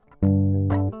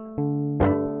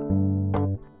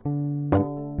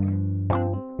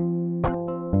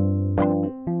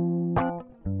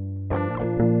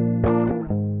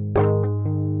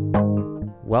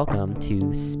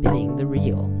to Spinning the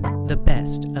Reel. The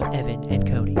best of Evan and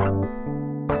Cody.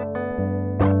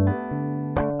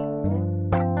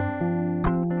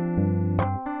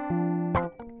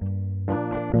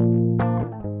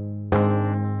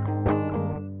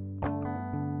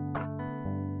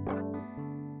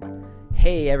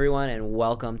 Hey everyone, and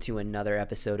welcome to another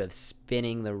episode of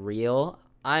Spinning the Reel.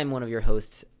 I'm one of your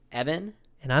hosts, Evan.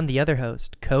 And I'm the other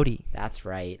host, Cody. That's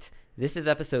right. This is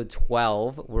episode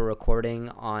 12. We're recording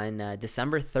on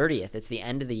December 30th. It's the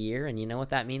end of the year, and you know what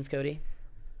that means, Cody?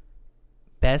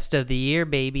 Best of the year,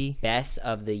 baby. Best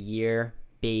of the year,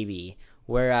 baby.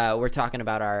 We're talking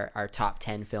about our top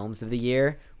 10 films of the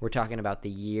year. We're talking about the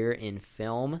year in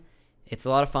film. It's a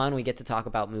lot of fun. We get to talk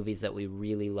about movies that we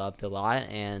really loved a lot,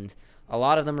 and a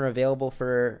lot of them are available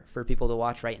for people to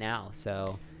watch right now.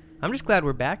 So I'm just glad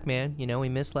we're back, man. You know, we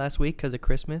missed last week because of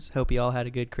Christmas. Hope you all had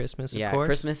a good Christmas, of course.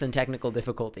 Christmas and technical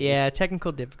difficulties. Yeah,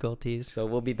 technical difficulties. So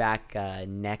we'll be back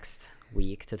next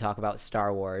week to talk about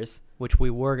Star Wars. Which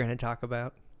we were going to talk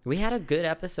about. We had a good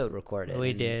episode recorded.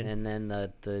 We did. And then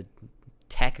the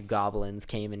tech goblins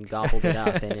came and gobbled it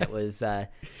up, and it was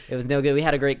no good. We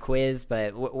had a great quiz,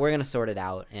 but we're going to sort it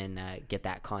out and get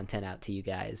that content out to you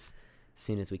guys as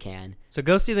soon as we can. So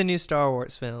go see the new Star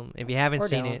Wars film if you haven't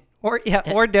seen don't. it.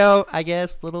 Or don't, I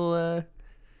guess. Well,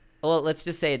 let's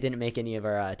just say it didn't make any of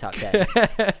our top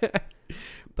 10s.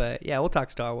 But yeah, we'll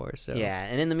talk Star Wars. So yeah,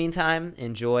 and in the meantime,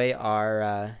 enjoy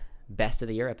our best of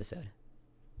the year episode.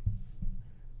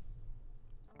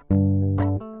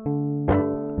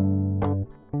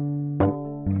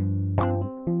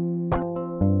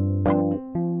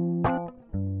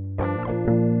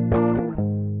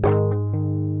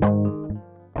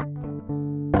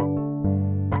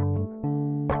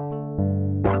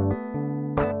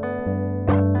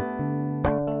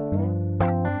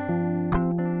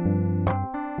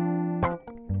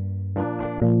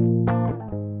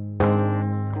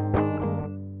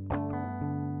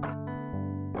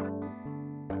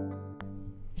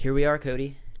 Here we are,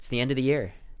 Cody. It's the end of the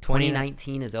year.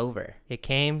 2019 is over. It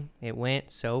came, it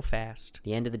went so fast.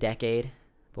 The end of the decade.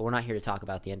 But we're not here to talk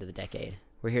about the end of the decade.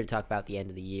 We're here to talk about the end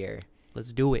of the year.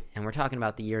 Let's do it. And we're talking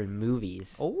about the year in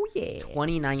movies. Oh, yeah.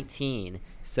 2019.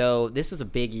 So this was a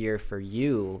big year for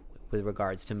you with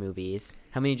regards to movies.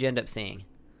 How many did you end up seeing?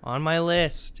 On my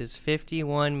list is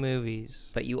 51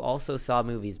 movies. But you also saw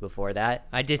movies before that?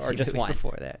 I did see just movies one?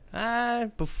 before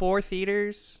that. Before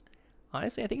theaters.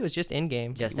 Honestly, I think it was just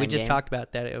Endgame. We just talked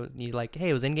about that. It was hey,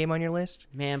 it was Endgame on your list?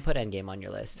 Man, put Endgame on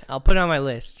your list. I'll put it on my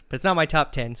list, but it's not my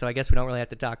top 10, so I guess we don't really have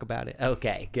to talk about it.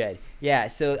 Okay, good. Yeah,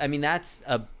 so, I mean, that's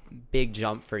a big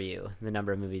jump for you, the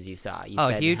number of movies you saw. You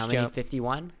said huge how many? jump.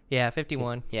 51? Yeah,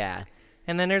 51. Yeah.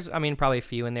 And then there's, probably a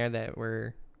few in there that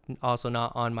were also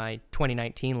not on my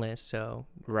 2019 list, so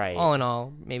right. All in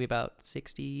all, maybe about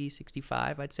 60,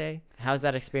 65, I'd say. How's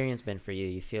that experience been for you?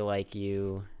 You feel like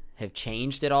you have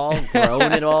changed it all,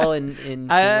 grown it all in seeing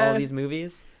all these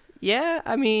movies? Yeah,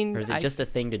 or is it just a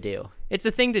thing to do? It's a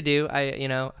thing to do.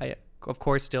 I of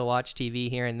course still watch TV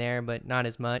here and there, but not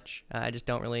as much. I just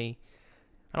don't really.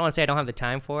 I don't want to say I don't have the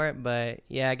time for it, but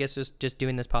yeah, I guess just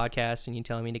doing this podcast and you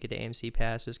telling me to get the AMC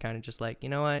pass is kind of just like, you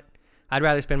know what? I'd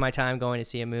rather spend my time going to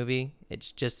see a movie.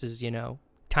 It's just as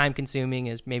time consuming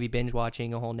as maybe binge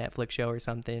watching a whole Netflix show or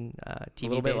something. TV a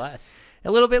little bit less. A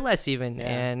little bit less even, yeah.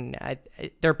 And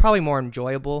they're probably more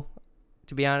enjoyable,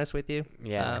 to be honest with you.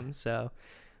 Yeah.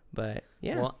 But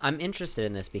yeah. Well, I'm interested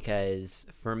in this because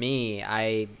for me,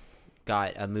 I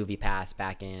got a movie pass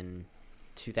back in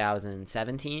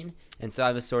 2017, and so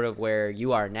I was sort of where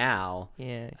you are now.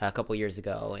 Yeah. A couple years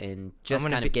ago, and just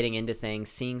kind of getting into things,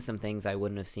 seeing some things I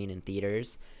wouldn't have seen in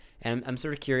theaters, and I'm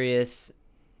sort of curious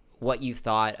what you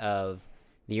thought of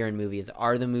the year in movies.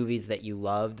 Are the movies that you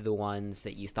loved the ones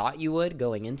that you thought you would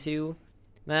going into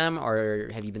them,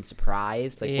 or have you been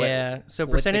surprised? So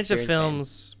percentage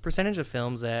of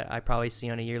films that I probably see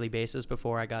on a yearly basis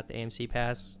before I got the AMC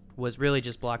pass was really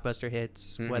just blockbuster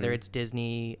hits, whether it's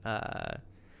Disney,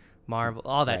 Marvel,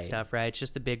 all that stuff, right? It's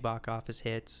just the big box office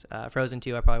hits. Frozen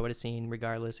 2 I probably would have seen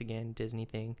regardless, again, Disney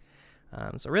thing.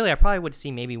 So really, I probably would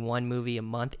see maybe one movie a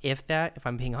month, if that, if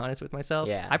I'm being honest with myself.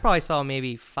 Yeah. I probably saw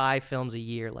maybe 5 films a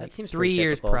year, like 3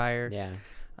 years prior. Yeah.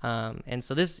 And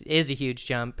so this is a huge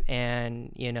jump.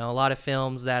 And, a lot of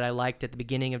films that I liked at the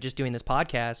beginning of just doing this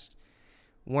podcast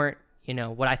weren't,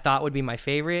 what I thought would be my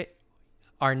favorite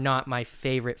are not my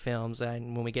favorite films.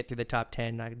 And when we get through the top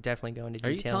 10, I definitely go into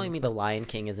detail. Are you telling me The Lion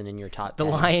King isn't in your top 10?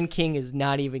 The Lion King is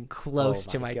not even close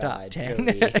to my top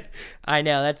 10. I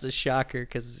know, that's a shocker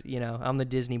because, I'm the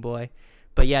Disney boy.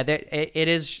 But yeah, it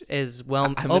is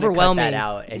well I'm overwhelming. Cut that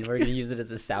out, and we're gonna use it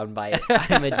as a soundbite.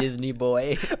 I'm a Disney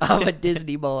boy. I'm a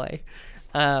Disney boy.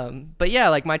 But yeah,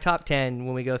 like my top 10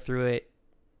 when we go through it,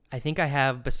 I think I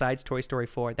have, besides Toy Story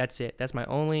 4, that's it. That's my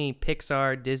only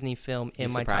Pixar Disney film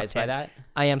in my top 10. Surprised by that?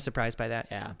 I am surprised by that.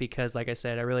 Yeah. Because like I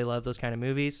said, I really love those kind of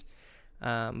movies.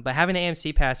 But having the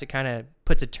AMC pass, it kind of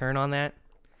puts a turn on that.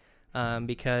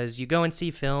 Because you go and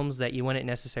see films that you wouldn't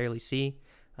necessarily see.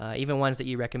 Even ones that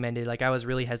you recommended. Like I was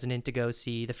really hesitant to go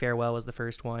see The Farewell was the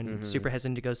first one. Mm-hmm. Super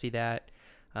hesitant to go see that.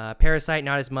 Parasite,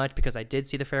 not as much because I did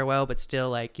see The Farewell, but still,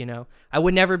 like, you know, I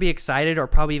would never be excited or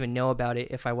probably even know about it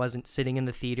if I wasn't sitting in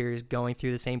the theaters going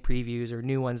through the same previews or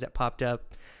new ones that popped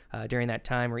up during that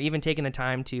time, or even taking the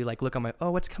time to like look on my,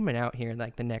 what's coming out here in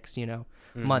like the next, you know,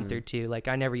 month or two. Like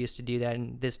I never used to do that,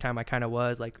 and this time I kind of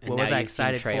was like, what was I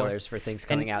excited for? Trailers for things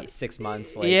coming out 6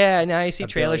 months. Like, yeah, now you see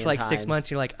trailers for like 6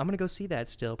 months. You're like, I'm gonna go see that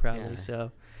still probably. Yeah.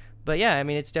 So, but yeah, I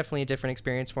mean, it's definitely a different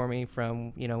experience for me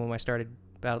from, you know, when I started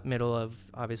about middle of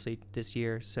obviously this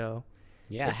year. So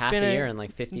yeah, half a year and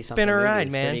like 50 something. It's been a ride,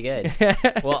 movies. man.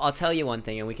 Pretty good. Well, I'll tell you one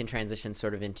thing, and we can transition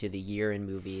sort of into the year in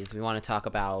movies. We want to talk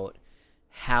about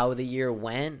how the year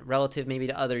went relative maybe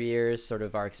to other years, sort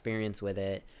of our experience with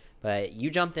it. But you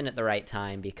jumped in at the right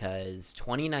time because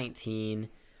 2019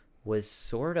 was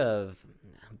sort of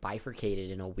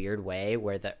bifurcated in a weird way,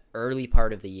 where the early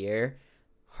part of the year,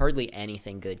 hardly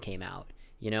anything good came out.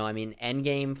 You know, I mean,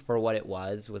 Endgame, for what it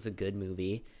was a good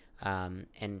movie.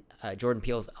 And Jordan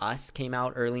Peele's Us came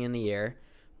out early in the year.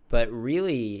 But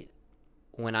really,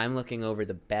 when I'm looking over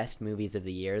the best movies of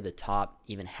the year, the top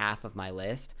even half of my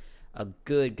list, a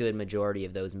good majority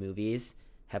of those movies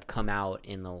have come out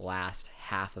in the last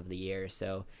half of the year.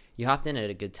 So you hopped in at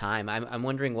a good time. I'm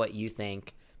wondering what you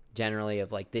think generally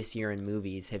of like this year in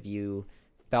movies. Have you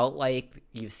felt like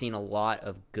you've seen a lot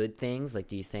of good things? Like,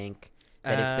 do you think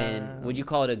that it's been, would you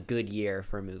call it a good year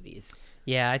for movies?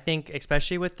 Yeah, I think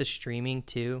especially with the streaming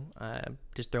too,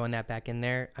 just throwing that back in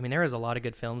there. I mean, there was a lot of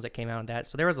good films that came out of that.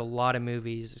 So there was a lot of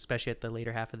movies, especially at the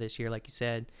later half of this year, like you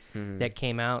said, that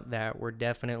came out that were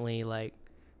definitely like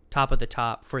top of the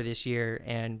top for this year.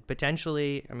 And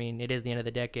potentially, I mean, it is the end of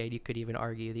the decade. You could even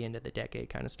argue the end of the decade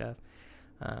kind of stuff.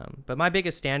 But my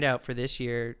biggest standout for this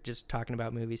year, just talking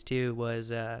about movies too,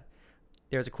 was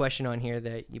there's a question on here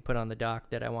that you put on the doc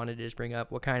that I wanted to just bring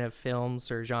up. What kind of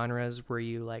films or genres were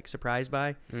you like surprised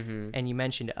by? And you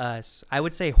mentioned Us. I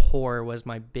would say horror was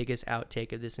my biggest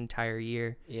outtake of this entire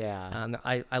year. Yeah.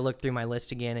 I looked through my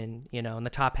list again, and you know, in the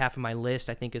top half of my list,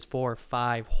 I think is 4 or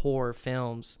 5 horror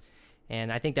films.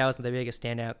 And I think that was the biggest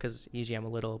standout because usually I'm a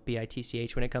little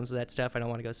bitch when it comes to that stuff. I don't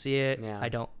want to go see it. Yeah. I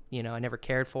don't, you know, I never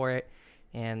cared for it.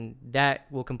 And that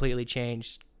will completely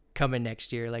change coming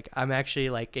next year. Like I'm actually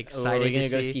like excited. Are we gonna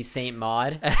go see Saint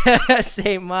Maud?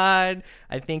 Saint Maud.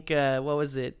 I think what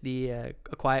was it? The A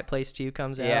Quiet Place 2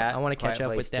 comes out. Yeah, I want to catch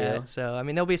up with that. So I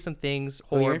mean, there'll be some things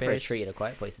horror horror based. For a treat. A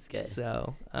Quiet Place is good.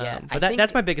 So yeah, but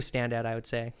that's my biggest standout, I would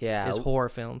say. Yeah, is horror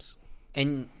films.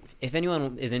 And if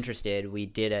anyone is interested, we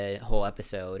did a whole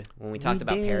episode when we talked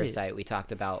about Parasite. We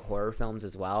talked about horror films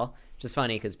as well. Which is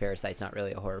funny because Parasite's not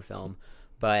really a horror film,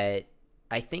 but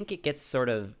I think it gets sort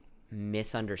of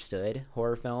misunderstood,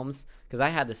 horror films, because I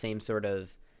had the same sort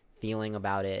of feeling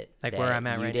about it like where I'm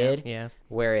at right did, now. Yeah,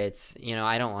 where it's, you know,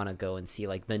 I don't want to go and see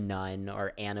like The Nun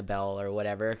or Annabelle or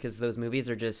whatever, because those movies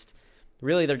are just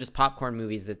really, they're just popcorn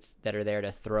movies that are there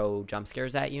to throw jump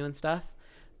scares at you and stuff.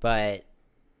 But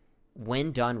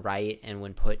when done right and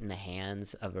when put in the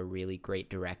hands of a really great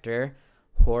director,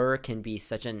 horror can be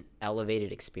such an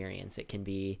elevated experience. It can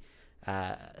be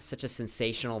such a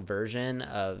sensational version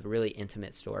of really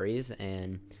intimate stories,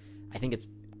 and I think it's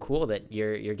cool that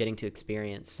you're getting to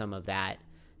experience some of that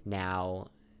now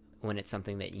when it's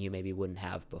something that you maybe wouldn't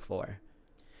have before.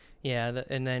 Yeah,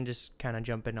 and then just kind of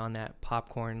jumping on that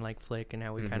popcorn like flick, and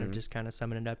how we kind of just kind of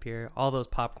summing it up here. All those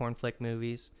popcorn flick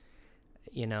movies,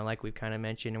 you know, like we've kind of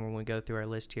mentioned, and when we go through our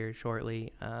list here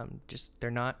shortly, just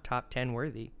they're not top 10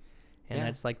 worthy. And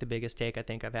that's like the biggest take I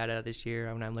think I've had out of this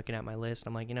year. When I'm looking at my list,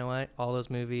 I'm like, you know what? All those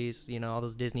movies, you know, all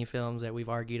those Disney films that we've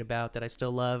argued about that I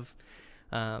still love,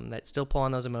 that still pull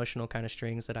on those emotional kind of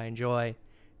strings that I enjoy,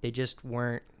 they just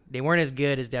weren't as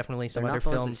good as definitely some other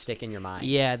films that stick in your mind.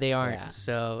 Yeah, they aren't. Yeah.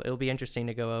 So it'll be interesting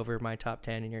to go over my top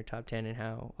 10 and your top 10 and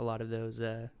how a lot of those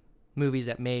movies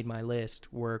that made my list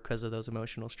were because of those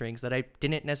emotional strings that I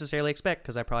didn't necessarily expect,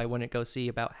 because I probably wouldn't go see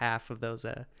about half of those.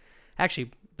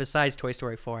 Actually, besides Toy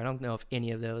Story 4, I don't know if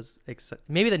any of those,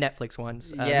 maybe the Netflix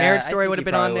ones. Marriage Story would have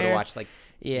been on there. Watched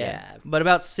but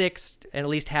about 6 and at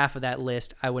least half of that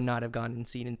list I would not have gone and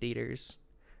seen in theaters.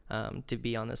 to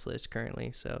be on this list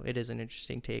currently. So it is an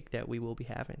interesting take that we will be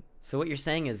having. So what you're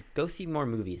saying is go see more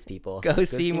movies, people. Go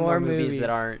see more movies that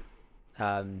aren't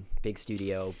big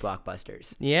studio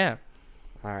blockbusters. Yeah.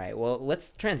 All right. Well,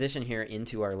 let's transition here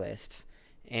into our list.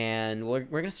 And we're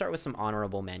going to start with some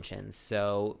honorable mentions.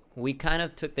 So we kind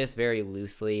of took this very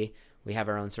loosely. We have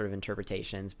our own sort of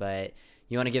interpretations, but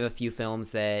you want to give a few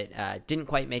films that didn't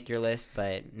quite make your list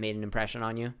but made an impression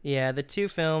on you? Yeah, the two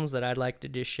films that I'd like to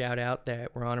just shout out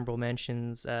that were honorable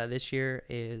mentions this year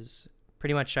is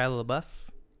pretty much Shia LaBeouf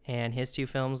and his two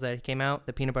films that came out,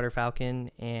 The Peanut Butter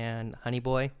Falcon and Honey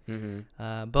Boy.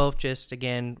 Mm-hmm. Both just,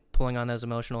 again, pulling on those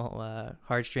emotional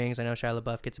heartstrings. I know Shia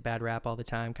LaBeouf gets a bad rap all the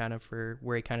time, kind of for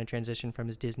where he kind of transitioned from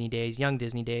his Disney days, young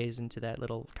Disney days, into that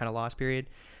little kind of lost period.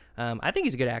 I think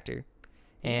he's a good actor.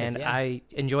 And yeah. I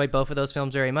enjoyed both of those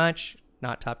films very much.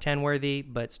 Not top 10 worthy,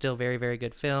 but still very, very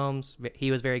good films.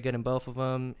 He was very good in both of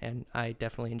them, and I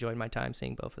definitely enjoyed my time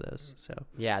seeing both of those. So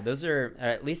yeah, those are,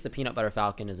 at least The Peanut Butter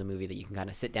Falcon is a movie that you can kind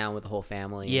of sit down with the whole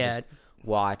family and just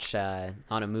watch on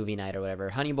a movie night or whatever.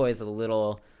 Honey Boy is a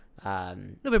little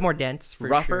bit more dense,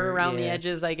 rougher around the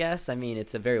edges, I guess. I mean,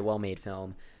 it's a very well-made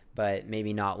film, but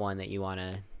maybe not one that you want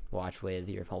to watch with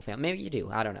your whole family. Maybe you do.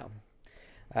 I don't know.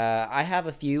 I have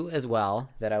a few as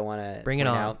well that I want to bring it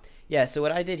on out. Yeah, so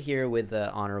what I did here with the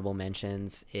honorable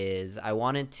mentions is I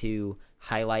wanted to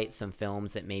highlight some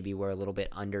films that maybe were a little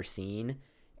bit underseen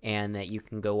and that you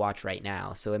can go watch right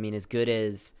now. So, I mean, as good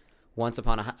as Once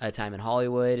Upon a Time in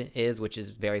Hollywood is, which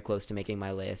is very close to making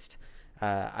my list,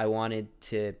 I wanted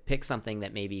to pick something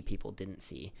that maybe people didn't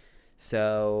see.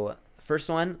 So, first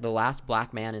one, The Last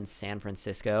Black Man in San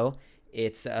Francisco.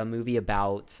 It's a movie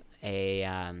about a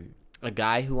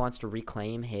guy who wants to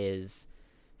reclaim his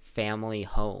family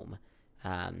home.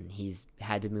 He's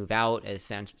had to move out as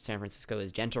San Francisco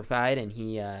is gentrified, and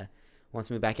he wants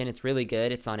to move back in. It's really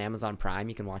good. It's on Amazon Prime.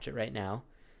 You can watch it right now.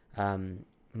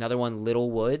 Another one,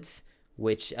 Little Woods,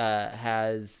 which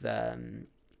has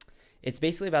it's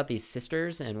basically about these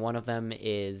sisters, and one of them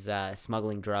is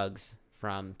smuggling drugs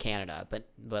from Canada,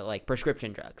 but like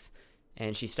prescription drugs.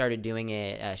 And she started doing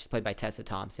it. She's played by Tessa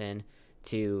Thompson,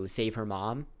 to save her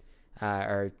mom,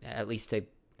 or at least to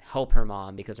help her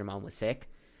mom because her mom was sick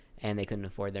and they couldn't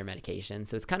afford their medication.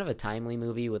 So it's kind of a timely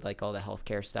movie with like all the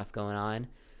healthcare stuff going on,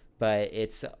 but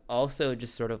it's also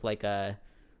just sort of like a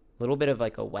little bit of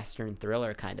like a Western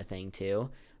thriller kind of thing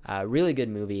too. Really good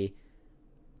movie.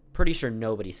 Pretty sure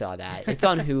nobody saw that. It's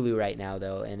on Hulu right now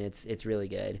though, and it's really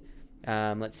good.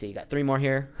 Let's see, got three more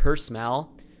here. Her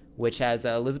Smell, which has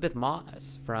Elizabeth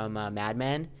Moss from Mad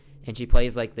Men, and she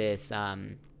plays like this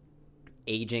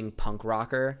aging punk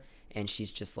rocker, and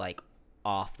she's just like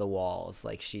off the walls,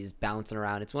 like she's bouncing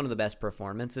around. It's one of the best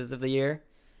performances of the year.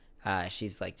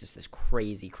 She's like just this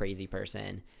crazy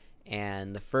person,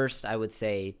 and the first, I would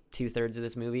say, 2/3 of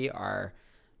this movie are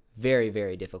very,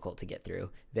 very difficult to get through.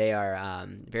 They are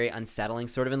very unsettling,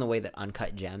 sort of in the way that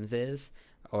Uncut Gems is,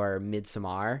 or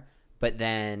Midsommar, but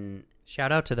then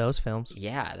shout out to those films.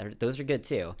 Yeah, those are good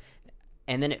too.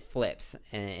 And then it flips,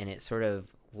 and it sort of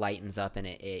lightens up, and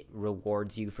it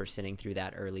rewards you for sitting through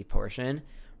that early portion.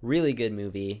 Really good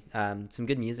movie. Some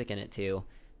good music in it too.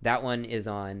 That one is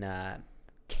on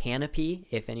Canopy,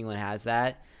 if anyone has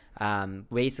that.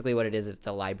 Basically what it is, it's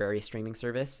a library streaming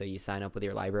service. So you sign up with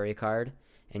your library card,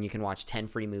 and you can watch 10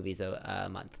 free movies a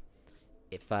month.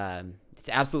 If it's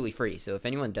absolutely free. So if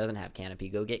anyone doesn't have Canopy,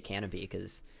 go get Canopy,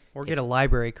 or get a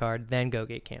library card, then go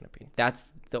get Canopy. That's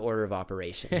the order of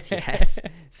operations. Yes.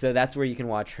 So that's where you can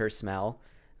watch Her Smell.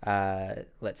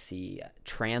 Let's see.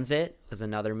 Transit was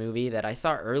another movie that I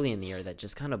saw early in the year that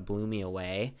just kind of blew me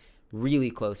away.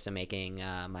 Really close to making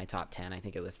my top 10. I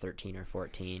think it was 13 or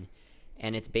 14.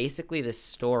 And it's basically the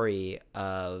story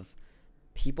of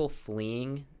people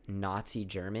fleeing Nazi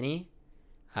Germany,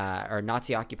 or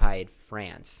Nazi-occupied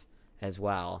France as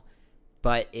well.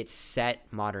 But it's set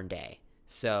modern day.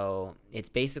 So it's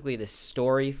basically the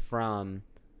story from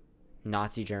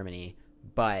Nazi Germany,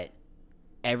 but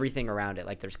everything around it,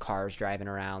 like there's cars driving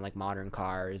around, like modern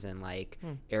cars, and like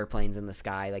airplanes in the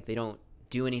sky. Like they don't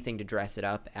do anything to dress it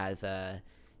up as a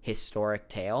historic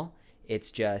tale.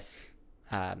 It's just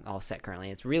all set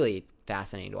currently. It's really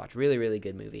fascinating to watch. Really, really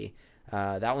good movie.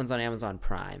 That one's on Amazon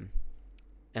Prime.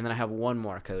 And then I have one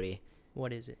more, Cody.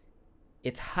 What is it?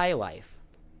 It's High Life,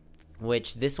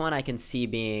 which this one I can see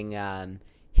being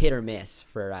hit or miss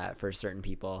for certain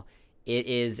people. It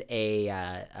is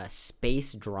a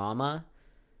space drama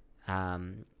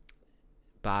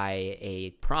by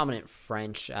a prominent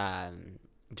French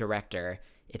director.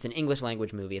 It's an English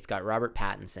language movie. It's got Robert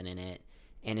Pattinson in it,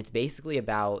 and it's basically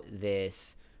about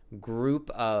this group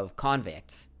of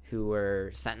convicts who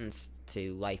were sentenced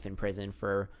to life in prison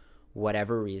for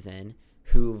whatever reason,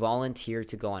 who volunteer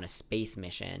to go on a space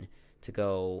mission to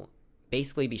go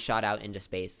basically be shot out into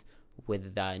space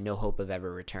with no hope of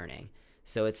ever returning.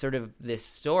 So it's sort of this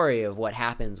story of what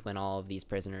happens when all of these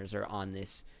prisoners are on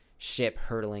this ship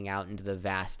hurtling out into the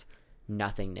vast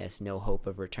nothingness, no hope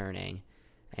of returning,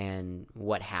 and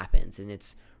what happens. And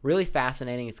it's really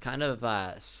fascinating. It's kind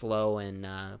of slow and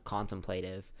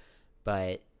contemplative,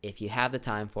 but if you have the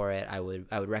time for it, I would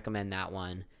recommend that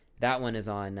one. That one is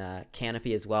on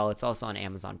Canopy as well. It's also on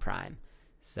Amazon Prime.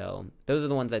 So those are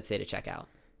the ones I'd say to check out.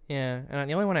 Yeah, and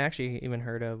the only one I actually even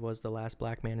heard of was The Last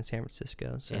Black Man in San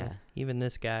Francisco. So even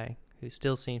this guy, who's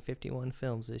still seen 51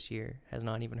 films this year, has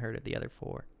not even heard of the other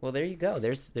 4. Well, there you go.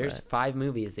 There's 5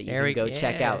 movies that you can go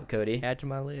check out, Cody. Add to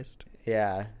my list.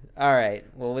 Yeah. All right.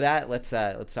 Well, with that, let's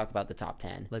talk about the top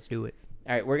 10. Let's do it.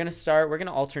 All right. We're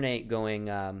gonna alternate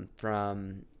going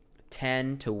from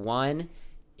 10 to 1.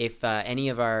 If any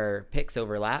of our picks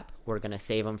overlap, we're gonna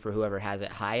save them for whoever has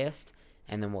it highest,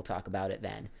 and then we'll talk about it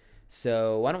then.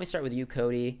 So why don't we start with you,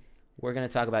 Cody? We're going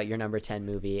to talk about your number 10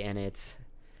 movie, and it's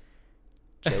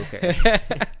Joker.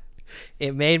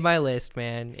 It made my list,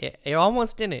 man. It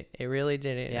almost didn't. It really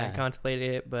didn't. Yeah. I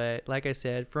contemplated it, but like I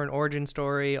said, for an origin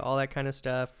story, all that kind of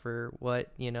stuff, for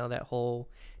what, that whole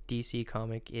DC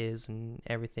comic is and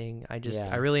everything, I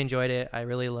really enjoyed it. I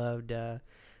really loved the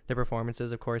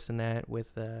performances, of course, in that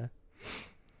with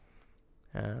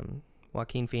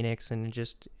Joaquin Phoenix, and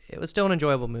it was still an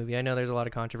enjoyable movie. I know there's a lot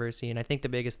of controversy, and I think the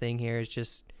biggest thing here is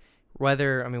just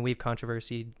whether, we've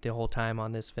controversied the whole time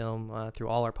on this film through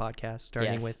all our podcasts,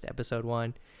 starting with episode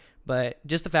 1, but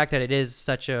just the fact that it is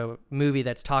such a movie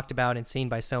that's talked about and seen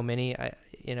by so many,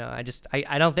 I just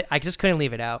couldn't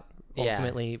leave it out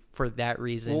ultimately for that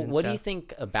reason. Well, what do you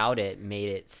think about it made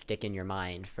it stick in your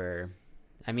mind for...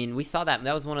 we saw that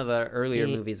was one of the earlier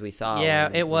movies we saw. Yeah,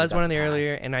 it was one of the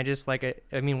earlier, and I just like it.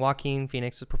 Joaquin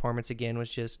Phoenix's performance again was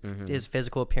just his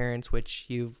physical appearance, which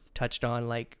you've touched on,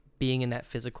 like being in that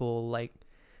physical like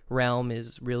realm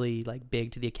is really like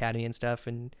big to the Academy and stuff.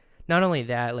 And not only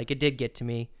that, like it did get to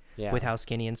me with how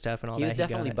skinny and stuff and all that. He was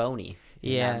definitely bony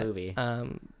in that movie.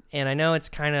 And I know it's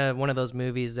kind of one of those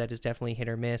movies that is definitely hit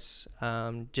or miss,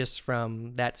 just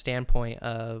from that standpoint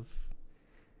of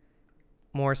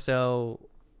more so.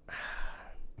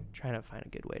 Trying to find a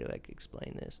good way to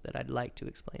explain this, that I'd like to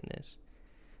explain this.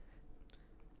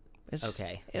 It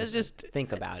was just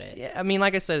think about it. Yeah,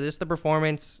 like I said, just the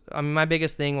performance. My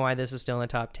biggest thing why this is still in the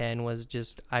top 10 was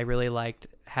just I really liked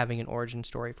having an origin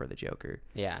story for the Joker.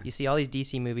 Yeah. You see all these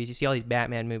DC movies, you see all these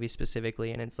Batman movies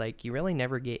specifically, and it's like you really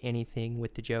never get anything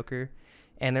with the Joker.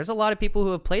 And there's a lot of people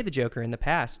who have played the Joker in the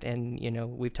past, and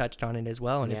we've touched on it as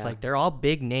well. And it's like they're all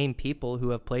big name people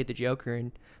who have played the Joker,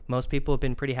 and most people have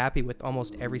been pretty happy with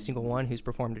almost every single one who's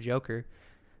performed a Joker.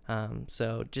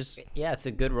 So just it's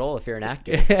a good role if you're an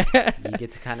actor. You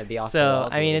get to kind of be off the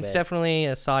walls. So it's definitely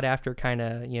a sought after kind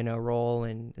of role,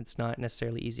 and it's not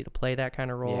necessarily easy to play that kind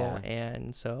of role. Yeah.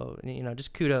 And so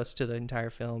just kudos to the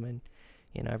entire film, and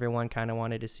everyone kind of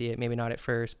wanted to see it. Maybe not at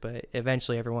first, but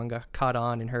eventually everyone got caught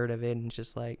on and heard of it, and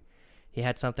just like he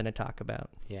had something to talk about.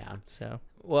 Yeah. So.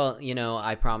 Well,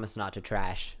 I promise not to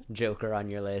trash Joker on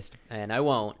your list, and I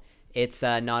won't. It's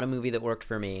not a movie that worked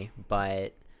for me,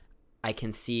 but I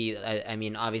can see,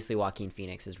 obviously Joaquin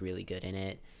Phoenix is really good in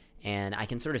it, and I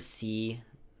can sort of see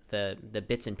the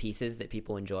bits and pieces that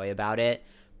people enjoy about it,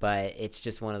 but it's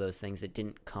just one of those things that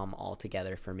didn't come all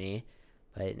together for me.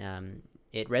 But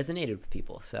it resonated with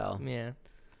people, so. Yeah.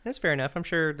 That's fair enough. I'm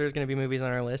sure there's going to be movies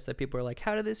on our list that people are like,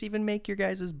 how did this even make your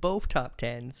guys' both top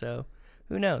 10? So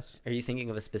who knows? Are you thinking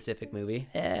of a specific movie?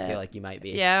 I feel like you might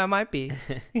be. Yeah, I might be.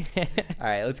 All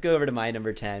right, let's go over to my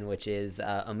number 10, which is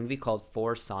a movie called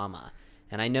For Sama.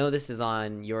 And I know this is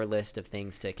on your list of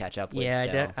things to catch up with.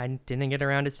 Yeah, I didn't get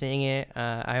around to seeing it.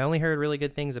 I only heard really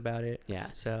good things about it. Yeah.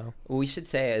 So we should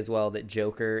say as well that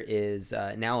Joker is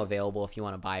now available if you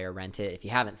want to buy or rent it. If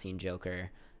you haven't seen Joker,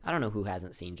 I don't know who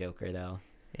hasn't seen Joker though.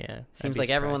 Yeah. Seems like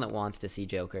everyone that wants to see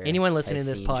Joker. Anyone listening to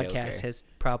this podcast has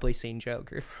probably seen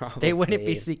Joker. Probably. They wouldn't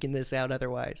be seeking this out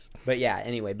otherwise. But yeah,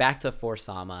 anyway, back to For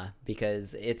Sama,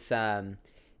 because it's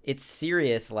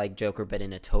serious like Joker, but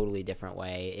in a totally different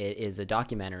way. It is a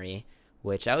documentary,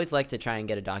 which I always like to try and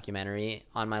get a documentary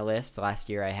on my list. Last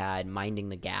year I had Minding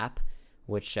the Gap,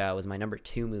 which was my number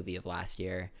 2 movie of last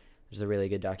year. It was a really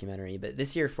good documentary. But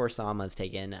this year For Sama has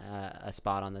taken a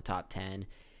spot on the top 10.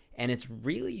 And it's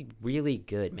really, really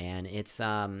good, man. It's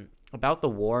about the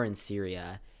war in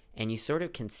Syria, and you sort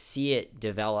of can see it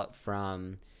develop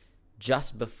from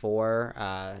just before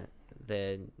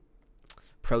the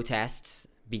protests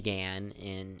began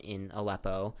in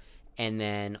Aleppo, and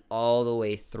then all the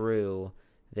way through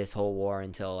this whole war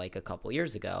until like a couple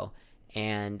years ago.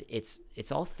 And it's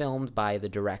all filmed by the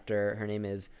director. Her name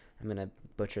is, I'm gonna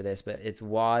butcher this, but it's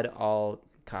Wad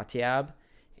Al-Khateab,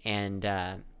 and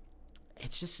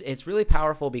it's really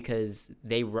powerful because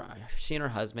she and her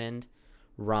husband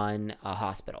run a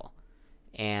hospital,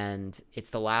 and it's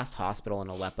the last hospital in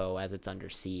Aleppo as it's under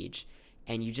siege,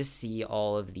 and you just see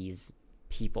all of these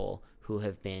people who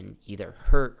have been either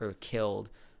hurt or killed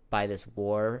by this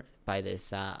war, by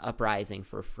this uprising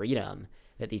for freedom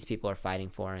that these people are fighting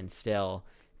for. And still,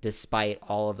 despite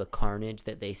all of the carnage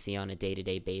that they see on a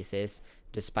day-to-day basis,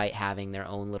 despite having their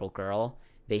own little girl,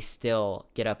 they still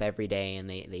get up every day and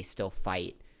they still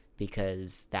fight,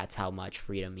 because that's how much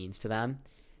freedom means to them.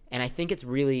 And I think it's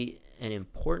really an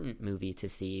important movie to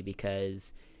see,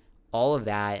 because all of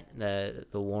that, the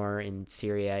war in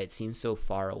Syria, it seems so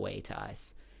far away to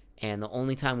us. And the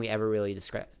only time we ever really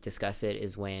discuss it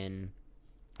is when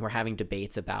we're having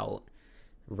debates about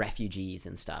refugees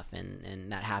and stuff.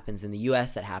 And that happens in the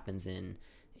U.S., that happens in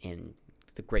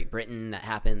the Great Britain, that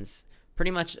happens pretty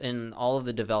much in all of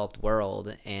the developed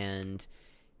world. And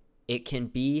it can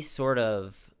be sort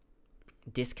of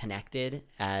disconnected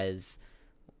as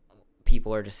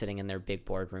people are just sitting in their big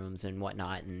boardrooms and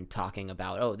whatnot and talking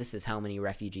about, oh, this is how many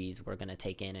refugees we're going to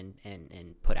take in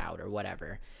and put out or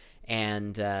whatever.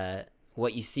 And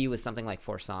what you see with something like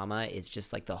For Sama is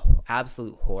just like the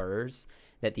absolute horrors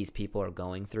that these people are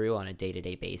going through on a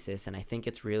day-to-day basis. And I think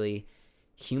it's really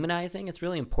humanizing. It's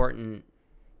really important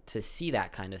to see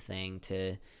that kind of thing,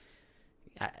 to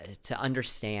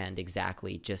understand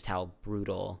exactly just how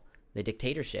brutal the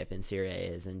dictatorship in Syria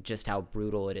is, and just how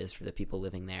brutal it is for the people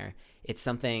living there. It's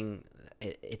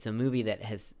a movie that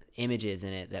has images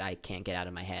in it that I can't get out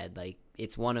of my head. Like,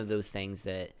 it's one of those things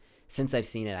that since I've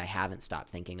seen it, I haven't stopped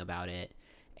thinking about it.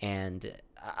 And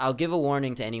I'll give a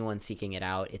warning to anyone seeking it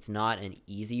out. It's not an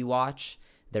easy watch.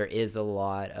 There is a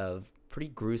lot of pretty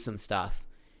gruesome stuff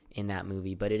in that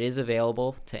movie, but it is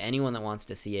available to anyone that wants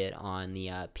to see it on the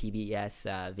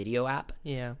PBS video app.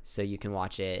 Yeah. So you can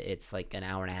watch it. It's like an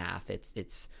hour and a half.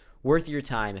 It's worth your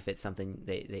time if it's something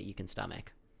that you can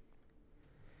stomach.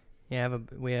 Yeah,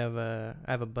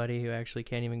 I have a buddy who actually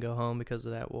can't even go home because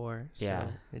of that war. So yeah.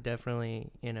 It definitely,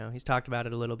 he's talked about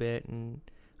it a little bit, and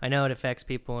I know it affects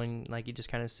people, and like you just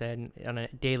kind of said, on a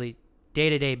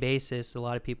day-to-day basis, a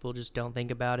lot of people just don't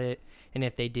think about it. And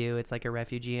if they do, it's like a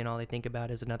refugee, and all they think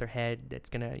about is another head that's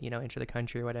going to, enter the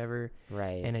country or whatever.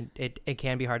 Right. And it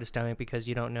can be hard to stomach because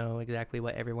you don't know exactly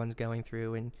what everyone's going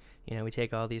through. And, we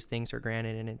take all these things for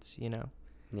granted, and it's,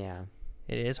 Yeah.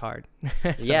 It is hard.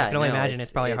 So yeah. I can only imagine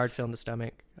it's probably a hard film to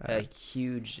stomach. A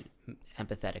huge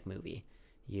empathetic movie.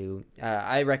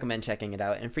 I recommend checking it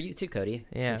out, and for you too, Cody.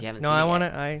 Yeah. Since you haven't seen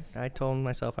it yet. I told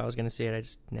myself I was going to see it. I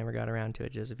just never got around to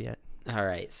it just of yet. All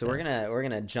right, so we're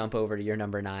gonna jump over to your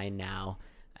number 9 now,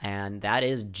 and that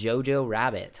is Jojo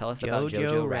Rabbit. Tell us about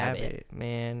Jojo Rabbit.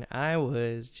 Man, I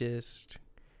loved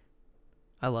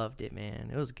it, man.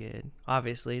 It was good.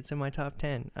 Obviously, it's in my top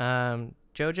 10.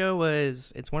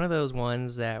 Jojo it's one of those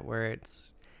ones where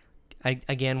it's,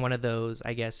 again, one of those,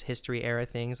 I guess, history era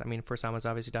things. I mean, For Sama's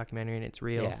obviously a documentary and it's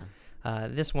real. Yeah.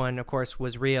 This one, of course,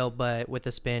 was real, but with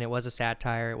a spin. It was a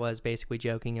satire. It was basically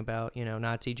joking about,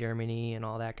 Nazi Germany and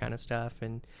all that kind of stuff,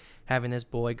 and having this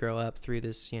boy grow up through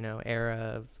this,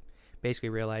 era of basically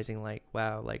realizing, like,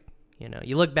 wow, like,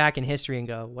 you look back in history and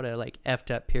go, what a, like,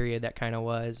 effed up period that kind of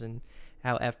was, and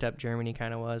how effed up Germany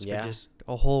kind of was for just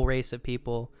a whole race of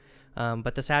people.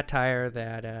 But the satire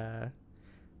that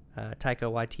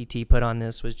Taika Waititi put on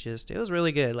this it was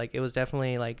really good. Like, it was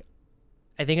definitely, like,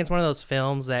 I think it's one of those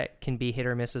films that can be hit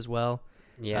or miss as well.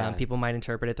 Yeah. People might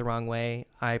interpret it the wrong way.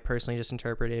 I personally just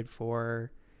interpreted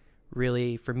for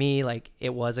me, like,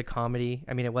 it was a comedy.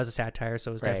 I mean, it was a satire,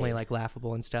 so it was definitely, like,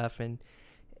 laughable and stuff, and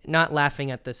not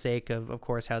laughing at the sake of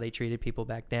course, how they treated people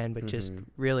back then, but just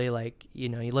really, like, you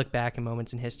look back in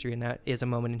moments in history, and that is a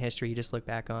moment in history you just look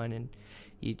back on, and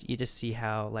you just see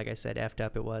how, like I said, effed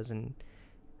up it was. And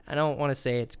I don't want to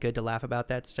say it's good to laugh about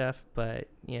that stuff, but,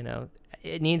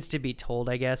 it needs to be told,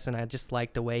 I guess. And I just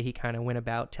like the way he kind of went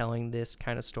about telling this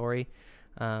kind of story.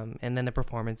 And then the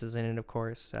performances in it, of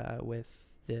course, with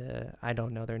I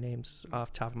don't know their names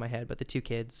off the top of my head, but the two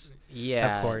kids.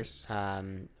 Yeah. Of course.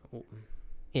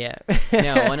 Yeah.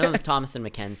 No, one of them is Thomasin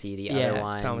McKenzie. The other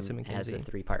one has a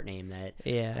 3-part name that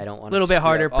I don't want to. A little bit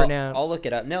harder to pronounce. I'll look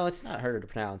it up. No, it's not harder to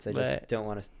pronounce. I just don't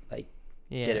want to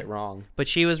get it wrong. But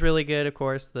she was really good, of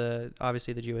course.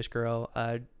 Obviously the Jewish girl.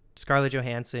 Scarlett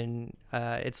Johansson,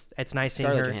 it's nice seeing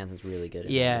her. Scarlett Johansson's really good.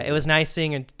 Yeah, it was nice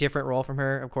seeing a different role from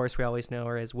her. Of course, we always know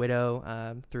her as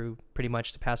Widow through pretty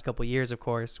much the past couple years, of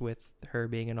course, with her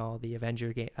being in all the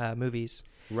Avenger movies.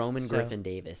 Roman Griffin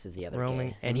Davis is the other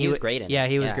kid. And he was great in it. Yeah,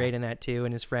 he was great in that too,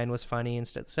 and his friend was funny and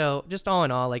stuff. So just all in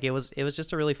all, like it was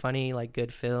just a really funny, like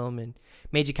good film, and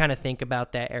made you kind of think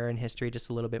about that era in history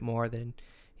just a little bit more than,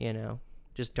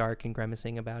 just dark and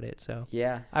grimacing about it. So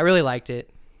yeah, I really liked it.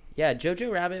 Yeah, Jojo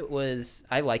Rabbit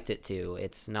I liked it too.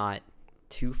 It's not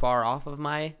too far off of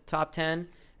my top 10.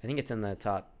 I think it's in the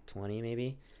top 20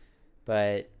 maybe.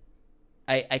 But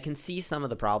I can see some of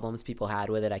the problems people had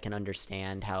with it. I can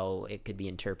understand how it could be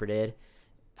interpreted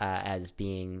as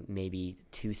being maybe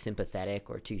too sympathetic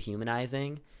or too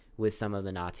humanizing with some of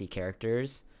the Nazi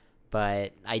characters.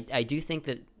 But I do think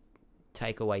that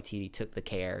Taika Waititi took the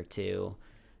care to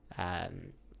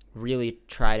really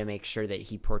try to make sure that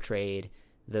he portrayed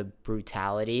the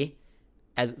brutality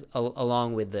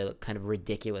along with the kind of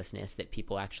ridiculousness that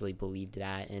people actually believed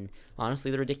that, and honestly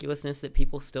the ridiculousness that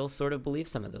people still sort of believe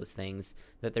some of those things,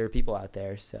 that there are people out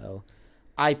there. So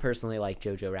I personally like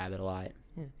Jojo Rabbit a lot.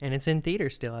 Yeah. And it's in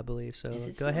theaters still, I believe. So Is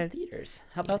it go ahead. In theaters?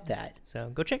 How about that? So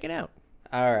go check it out.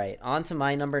 All right, on to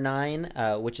my number 9,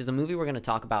 which is a movie we're going to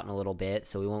talk about in a little bit,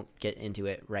 so we won't get into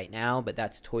it right now, but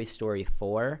that's Toy Story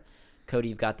 4. Cody,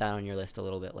 you've got that on your list a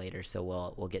little bit later, so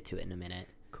we'll get to it in a minute.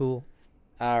 Cool.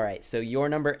 All right, so your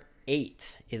number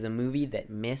 8 is a movie that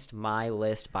missed my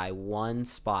list by one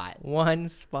spot. One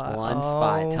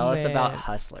spot. Tell us about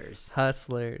Hustlers.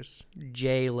 Hustlers.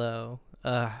 J-Lo.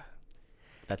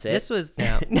 That's it? This was...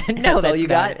 No, that's all you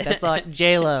got? That's all.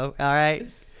 J-Lo, all right?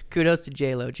 Kudos to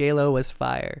J-Lo. J-Lo was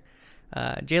fire.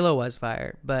 J-Lo was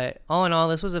fire. But all in all,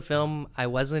 this was a film I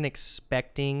wasn't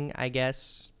expecting, I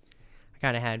guess. I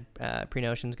kind of had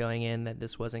pre-notions going in that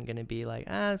this wasn't going to be like,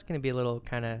 it's going to be a little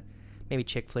kind of maybe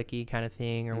chick flicky kind of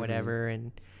thing or whatever.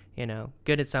 And,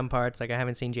 good at some parts. Like I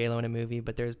haven't seen J-Lo in a movie,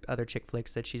 but there's other chick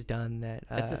flicks that she's done that.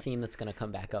 That's a theme that's going to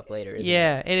come back up later, isn't it?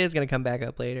 Yeah, it is going to come back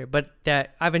up later. But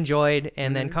that I've enjoyed.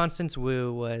 And then Constance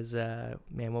Wu was,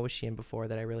 what was she in before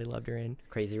that I really loved her in?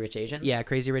 Crazy Rich Asians? Yeah,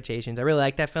 Crazy Rich Asians. I really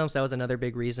liked that film. So that was another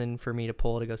big reason for me to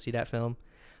pull to go see that film.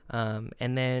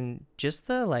 And then just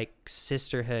the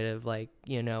sisterhood of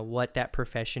what that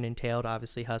profession entailed.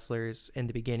 Obviously Hustlers in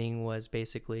the beginning was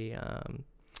basically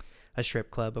a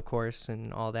strip club, of course,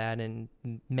 and all that, and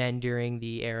men during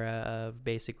the era of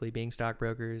basically being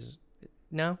stockbrokers.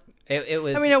 No, it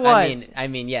was. It was. I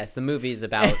mean, yes, the movie's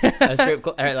about a strip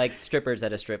club, or strippers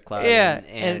at a strip club. Yeah,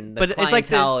 and the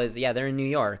clientele is they're in New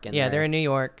York. And they're in New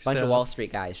York. A bunch of Wall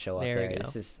Street guys show up there.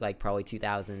 This is probably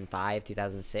 2005,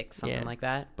 2006, something like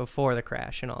that. Before the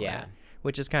crash and all that,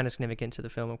 which is kind of significant to the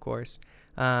film, of course.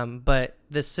 But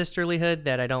the sisterlyhood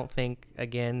that I don't think,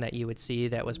 again, that you would see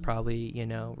that was probably,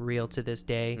 real to this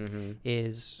day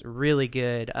is really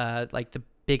good. The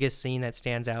biggest scene that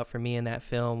stands out for me in that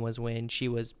film was when she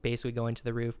was basically going to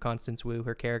the roof, Constance Wu,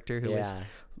 her character, who was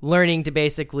learning to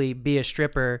basically be a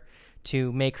stripper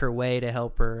to make her way to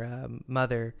help her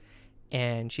mother.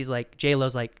 And she's like,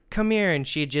 J-Lo's like, come here. And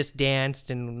she had just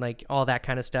danced and all that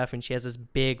kind of stuff. And she has this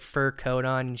big fur coat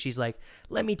on. And she's like,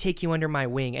 let me take you under my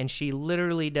wing. And she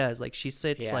literally does. She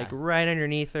sits right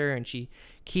underneath her. And she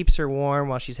keeps her warm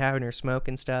while she's having her smoke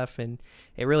and stuff. And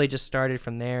it really just started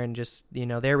from there. And just,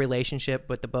 their relationship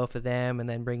with the both of them. And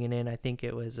then bringing in, I think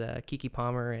it was Keke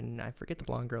Palmer. And I forget the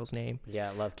blonde girl's name. Yeah,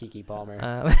 I love Keke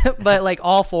Palmer. But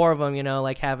all four of them,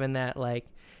 having that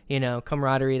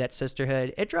camaraderie, that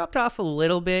sisterhood. It dropped off a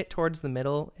little bit towards the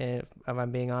middle, if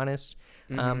I'm being honest,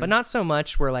 but not so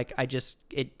much where just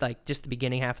the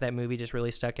beginning half of that movie just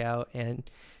really stuck out, and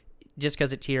just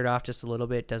because it teetered off just a little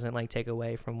bit doesn't take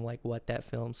away from what that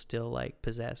film still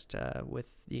possessed with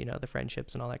the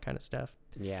friendships and all that kind of stuff.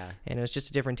 Yeah, and it was just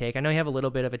a different take. I know you have a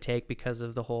little bit of a take because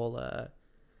of the whole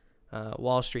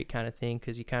Wall Street kind of thing,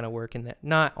 because you kind of work in that,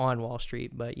 not on Wall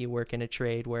Street, but you work in a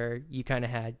trade where you kind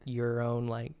of had your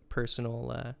own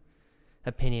personal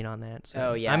opinion on that.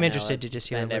 So I'm interested to just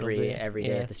hear a little bit. Every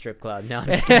day at the strip club. No, I'm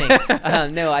just kidding.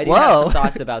 No, I do have some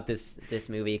thoughts about this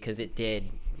movie, because it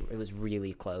was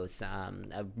really close.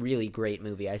 A really great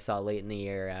movie I saw late in the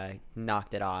year,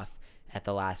 knocked it off at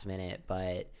the last minute.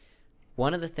 But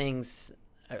one of the things,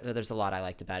 there's a lot I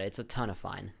liked about it. It's a ton of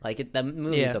fun. The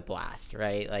movie's a blast,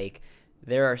 right?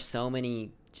 There are so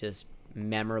many just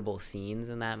memorable scenes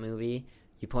in that movie.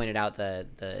 You pointed out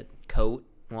the coat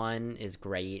one is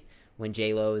great. When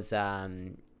J-Lo's is at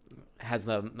the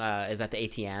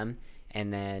ATM,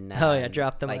 and then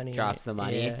drops the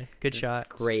money. Yeah, good shot.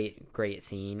 Great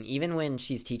scene. Even when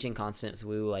she's teaching Constance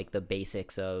Wu the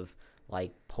basics of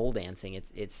pole dancing,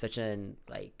 it's such an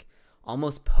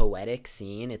almost poetic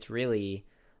scene. It's really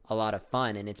a lot of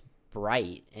fun, and it's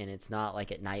bright, and it's not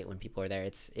like at night when people are there.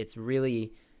 It's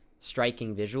really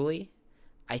striking visually.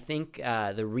 I think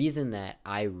the reason that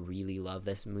I really love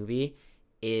this movie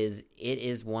is it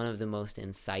is one of the most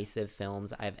incisive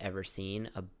films I've ever seen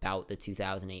about the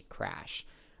 2008 crash,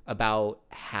 about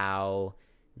how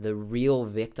the real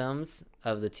victims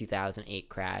of the 2008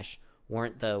 crash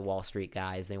weren't the Wall Street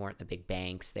guys, they weren't the big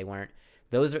banks, they weren't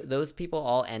those people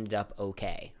all ended up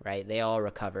okay, right? They all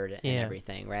recovered and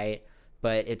everything, right?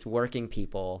 But it's working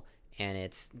people, and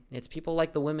it's people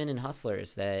like the women and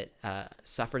hustlers that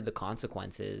suffered the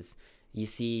consequences. You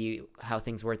see how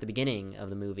things were at the beginning of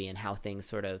the movie and how things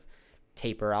sort of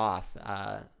taper off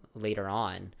later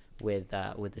on with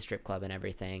the strip club and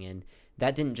everything. And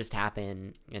that didn't just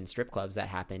happen in strip clubs. That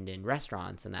happened in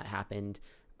restaurants, and that happened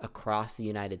across the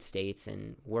United States.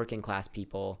 And working class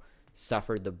people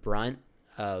suffered the brunt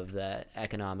of the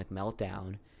economic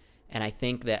meltdown. And I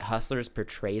think that Hustlers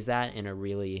portrays that in a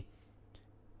really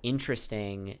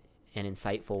interesting and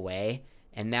insightful way.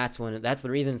 And that's the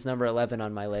reason it's number 11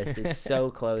 on my list. It's so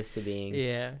close to being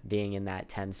in that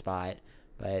 10 spot,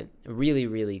 but really,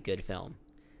 really good film.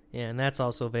 Yeah, and that's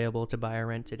also available to buy or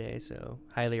rent today, so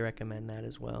highly recommend that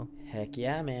as well. Heck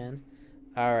yeah, man.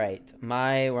 All right,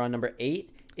 we're on number 8.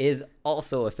 Is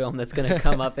also a film that's going to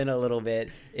come up in a little bit.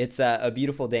 It's A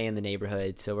Beautiful Day in the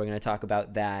Neighborhood, so we're going to talk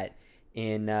about that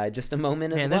in just a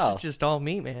moment as well. Man, this is just all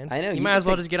me, man. I know. You might as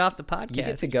well just get off the podcast. You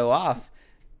get to go off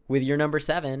with your number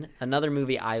 7, another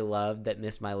movie I loved that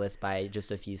missed my list by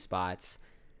just a few spots.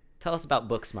 Tell us about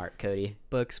Booksmart, Cody.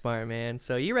 Booksmart, man.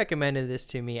 So you recommended this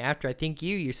to me after I think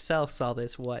you yourself saw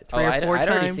this, what, 3 or 4 times? I'd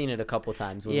already seen it a couple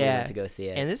times when we went to go see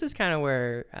it. And this is kind of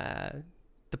where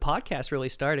the podcast really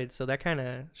started, so that kind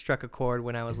of struck a chord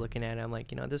when I was looking at it. I'm like,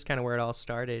 this is kind of where it all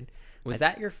started. Was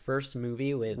that your first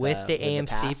movie with the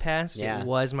AMC pass? Yeah. It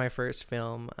was my first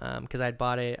film because I'd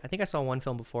bought it. I think I saw one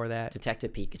film before that.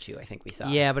 Detective Pikachu, I think we saw.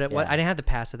 Yeah, but I didn't have the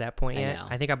pass at that point yet. I know.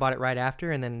 I think I bought it right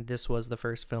after, and then this was the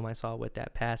first film I saw with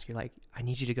that pass. You're like, I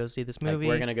need you to go see this movie.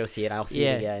 Like, we're going to go see it. I'll see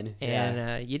it again.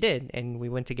 And you did, and we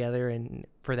went together, and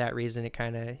for that reason, it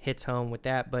kind of hits home with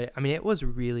that. But, I mean, it was a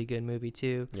really good movie,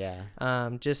 too. Yeah.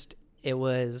 It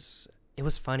was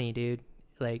funny, dude.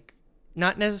 Like,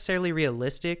 not necessarily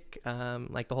realistic,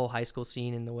 like the whole high school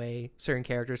scene and the way certain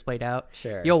characters played out.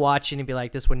 Sure. You'll watch it and be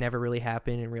like, this would never really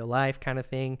happen in real life kind of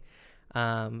thing.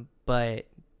 But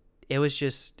it was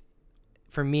just,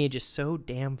 for me, just so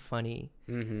damn funny.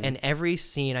 Mm-hmm. And every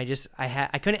scene,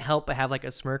 I couldn't help but have like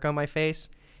a smirk on my face.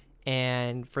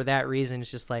 And for that reason,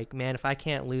 it's just like, man, if I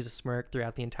can't lose a smirk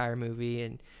throughout the entire movie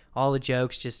and all the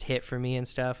jokes just hit for me and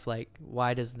stuff, like,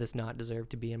 why does this not deserve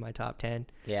to be in my top 10?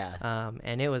 Yeah.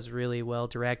 And it was really well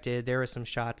directed. There were some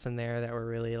shots in there that were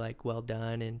really like well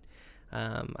done. And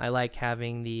I like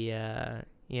having the,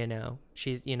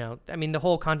 she's, I mean, the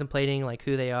whole contemplating like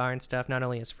who they are and stuff, not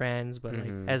only as friends, but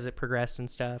like as it progressed and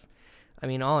stuff. I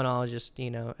mean, all in all, just,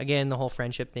 again, the whole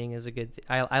friendship thing is a good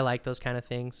I like those kind of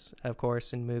things, of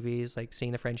course, in movies, like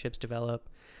seeing the friendships develop,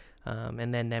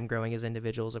 and then them growing as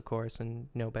individuals, of course, and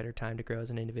no better time to grow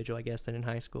as an individual, I guess, than in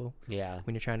high school. Yeah.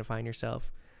 When you're trying to find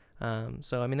yourself.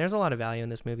 So, I mean, there's a lot of value in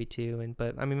this movie, too.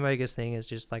 But, I mean, my biggest thing is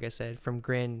just, like I said, from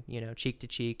grin, cheek to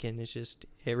cheek, and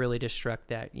it really just struck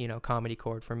that, comedy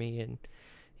chord for me, and,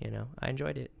 I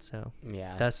enjoyed it. So,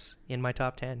 yeah, that's in my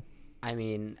top 10. I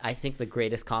mean, I think the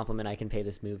greatest compliment I can pay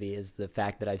this movie is the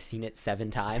fact that I've seen it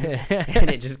 7 times and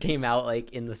it just came out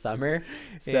like in the summer.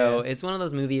 So It's one of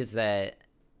those movies that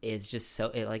is just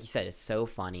so, like you said, it's so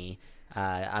funny.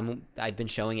 I've been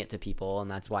showing it to people,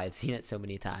 and that's why I've seen it so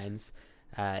many times.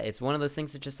 It's one of those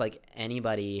things that just like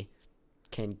anybody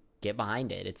can get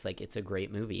behind it. It's like, it's a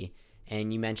great movie.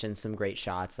 And you mentioned some great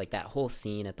shots, like that whole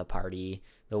scene at the party,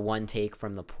 the one take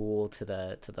from the pool to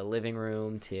the living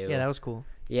room yeah, that was cool.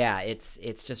 Yeah, it's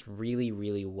just really,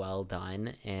 really well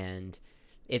done, and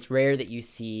it's rare that you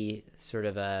see sort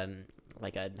of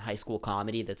like a high school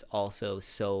comedy that's also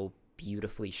so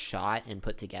beautifully shot and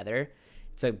put together.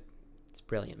 It's a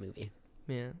brilliant movie.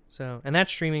 Yeah. So, and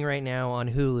that's streaming right now on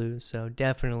Hulu, so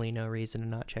definitely no reason to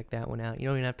not check that one out. You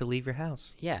don't even have to leave your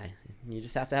house. Yeah, you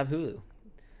just have to have Hulu.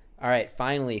 All right,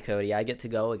 finally, Cody, I get to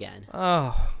go again.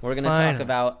 Oh, we're going to talk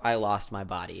about I Lost My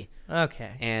Body.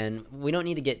 Okay. And we don't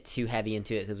need to get too heavy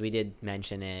into it because we did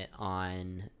mention it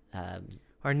on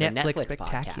our Netflix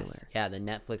Spectacular. Podcast. Yeah, the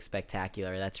Netflix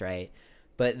Spectacular, that's right.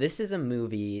 But this is a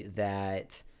movie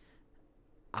that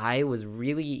I was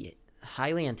really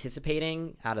highly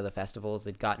anticipating out of the festivals.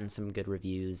 It'd gotten some good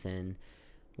reviews, and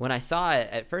when I saw it,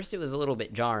 at first it was a little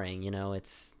bit jarring.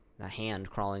 It's a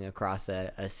hand crawling across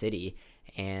a city.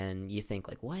 and you think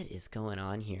like, what is going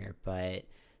on here? But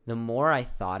the more I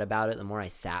thought about it, the more I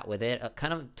sat with it.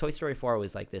 Kind of Toy Story 4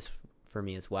 was like this for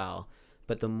me as well.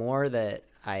 But the more that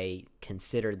I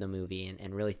considered the movie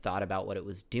and really thought about what it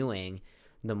was doing,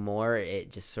 the more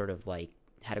it just sort of like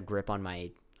had a grip on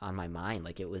my mind.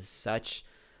 Like, it was such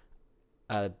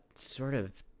a sort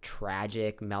of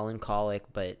tragic,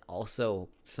 melancholic, but also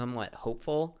somewhat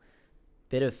hopeful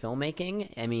bit of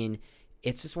filmmaking. I mean,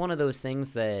 it's just one of those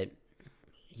things that,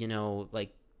 you know,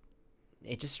 like,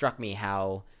 it just struck me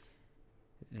how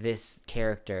this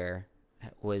character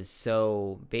was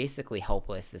so basically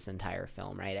helpless this entire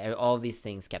film, right? All of these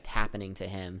things kept happening to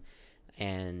him,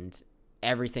 and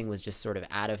everything was just sort of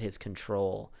out of his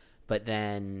control. But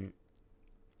then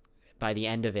by the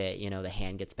end of it, you know, the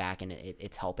hand gets back and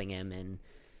it's helping him, and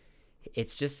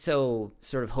it's just so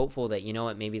sort of hopeful that, you know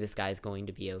what, maybe this guy's going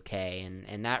to be okay.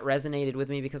 And that resonated with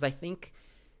me because I think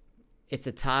it's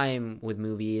a time with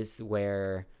movies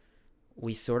where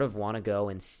we sort of want to go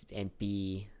and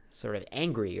be sort of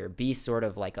angry or be sort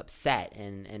of like upset.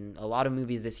 And a lot of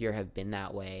movies this year have been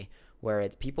that way, where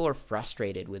it's people are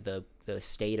frustrated with the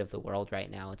state of the world right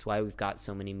now. It's why we've got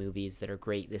so many movies that are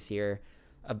great this year,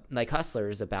 like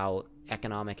Hustlers, about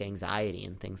economic anxiety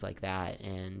and things like that.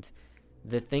 And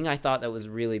the thing I thought that was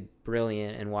really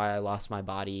brilliant and why I Lost My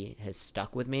Body has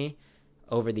stuck with me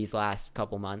over these last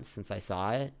couple months since I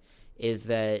saw it is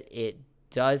that it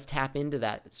does tap into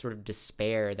that sort of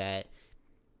despair that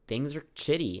things are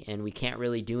shitty and we can't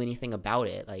really do anything about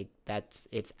it. Like,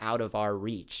 it's out of our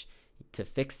reach to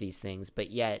fix these things,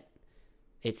 but yet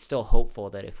it's still hopeful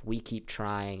that if we keep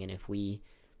trying and if we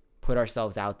put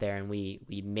ourselves out there and we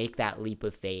make that leap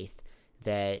of faith,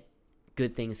 that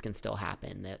good things can still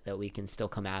happen, that we can still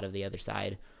come out of the other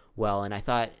side well. And I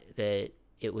thought that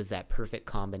it was that perfect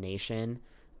combination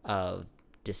of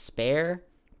despair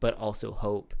but also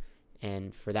hope.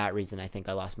 And for that reason, I think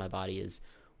I Lost My Body is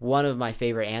one of my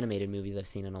favorite animated movies I've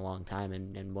seen in a long time,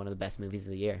 and one of the best movies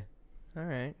of the year. All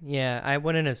right. Yeah, I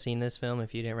wouldn't have seen this film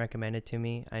if you didn't recommend it to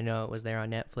me. I know it was there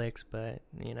on Netflix, but,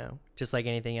 you know, just like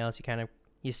anything else,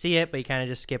 you see it, but you kind of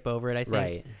just skip over it, I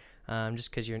think. Right.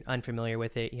 Just because you're unfamiliar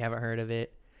with it, you haven't heard of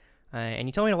it. And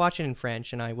you told me to watch it in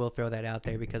French, and I will throw that out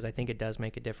there because I think it does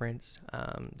make a difference.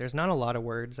 There's not a lot of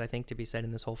words, I think, to be said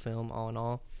in this whole film, all in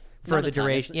all. For the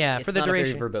duration. It's not a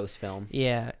very verbose film.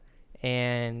 Yeah.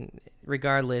 And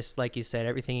regardless, like you said,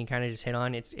 everything you kind of just hit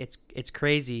on, it's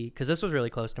crazy because this was really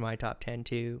close to my top 10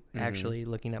 too, actually,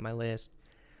 looking at my list.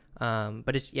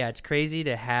 But it's crazy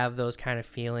to have those kind of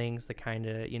feelings, the kind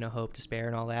of, you know, hope, despair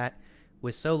and all that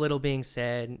with so little being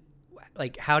said.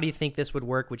 Like, how do you think this would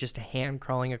work with just a hand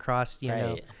crawling across, you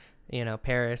know,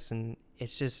 Paris? And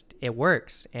it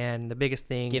works. And the biggest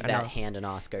thing, give that hand an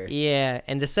Oscar. Yeah.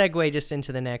 And the segue just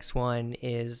into the next one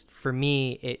is, for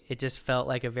me, it just felt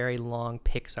like a very long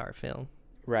Pixar film.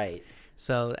 Right.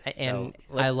 So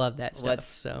I love that stuff.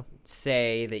 Let's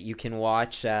say that you can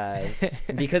watch,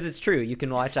 because it's true, you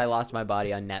can watch I Lost My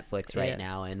Body on Netflix right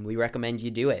now, and we recommend you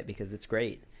do it because it's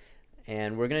great.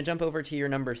 And we're going to jump over to your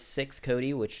number 6,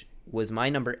 Cody, which was my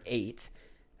number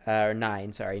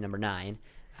 9.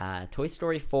 Toy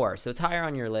Story 4. So it's higher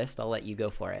on your list. I'll let you go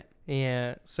for it.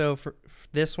 Yeah. So for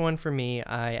this one, for me,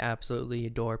 I absolutely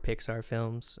adore Pixar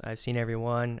films. I've seen every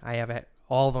one. I have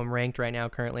all of them ranked right now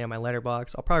currently on my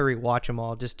Letterboxd. I'll probably rewatch them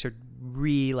all just to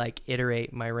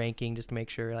iterate my ranking just to make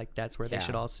sure like that's where they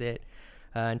should all sit.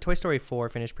 And Toy Story 4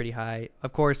 finished pretty high.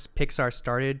 Of course, Pixar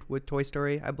started with Toy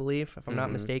Story, I believe, if I'm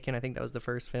not mistaken. I think that was the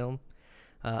first film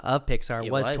of Pixar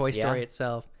was Toy Story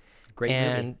itself. Great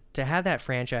and movie. To have that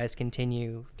franchise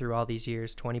continue through all these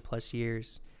years, 20 plus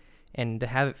years, and to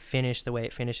have it finish the way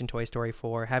it finished in Toy Story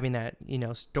 4, having that, you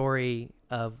know, story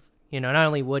of, you know, not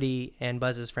only Woody and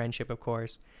Buzz's friendship, of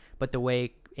course, but the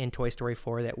way in Toy Story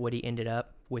 4 that Woody ended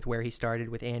up with where he started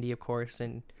with Andy, of course,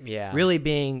 and really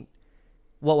being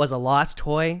what was a lost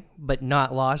toy, but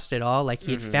not lost at all. Like,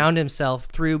 he had found himself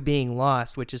through being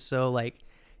lost, which is so, like,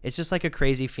 it's just like a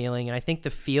crazy feeling. And I think the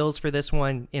feels for this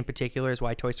one in particular is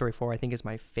why Toy Story 4 I think is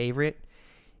my favorite,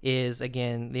 is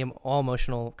again the all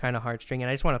emotional kind of heartstring. And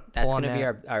I just want to that's going to be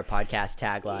our podcast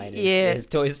tagline is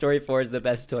Toy Story 4 is the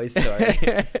best Toy Story.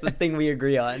 It's the thing we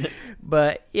agree on.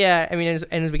 But yeah, I mean,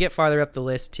 as we get farther up the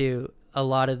list too, a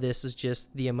lot of this is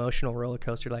just the emotional roller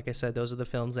coaster. Like I said, those are the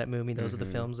films that move me. Those are the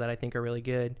films that I think are really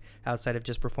good outside of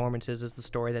just performances, is the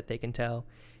story that they can tell.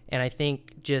 And I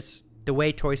think just the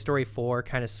way Toy Story 4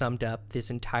 kind of summed up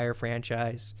this entire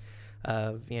franchise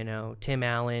of, you know, Tim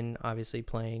Allen obviously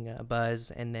playing Buzz,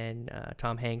 and then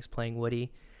Tom Hanks playing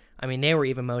Woody. I mean, they were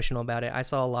even emotional about it. I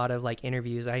saw a lot of like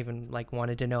interviews. I even like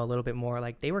wanted to know a little bit more.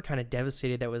 Like they were kind of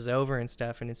devastated that it was over and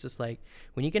stuff. And it's just like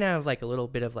when you can have like a little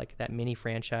bit of like that mini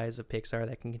franchise of Pixar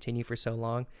that can continue for so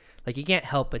long, like you can't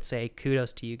help but say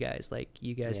kudos to you guys. Like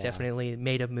you guys definitely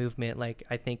made a movement. Like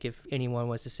I think if anyone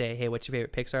was to say, hey, what's your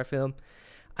favorite Pixar film?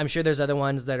 I'm sure there's other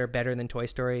ones that are better than Toy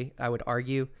Story, I would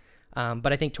argue.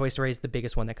 But I think Toy Story is the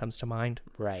biggest one that comes to mind.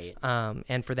 Right.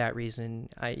 And for that reason,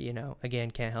 I,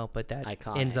 again, can't help but that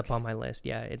ends up on my list.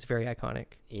 Yeah, it's very iconic.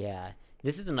 Yeah.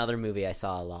 This is another movie I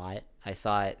saw a lot. I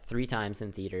saw it 3 times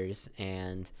in theaters,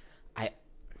 and I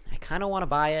kind of want to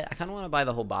buy it. I kind of want to buy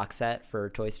the whole box set for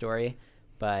Toy Story,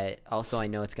 but also I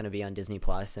know it's going to be on Disney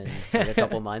Plus in a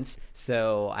couple months,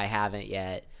 so I haven't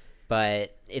yet.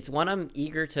 But it's one I'm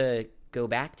eager to go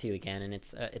back to again, and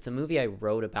it's a movie I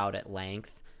wrote about at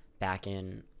length back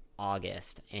in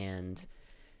August, and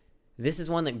this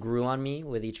is one that grew on me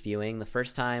with each viewing. The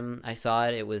first time I saw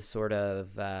it, it was sort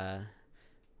of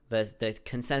the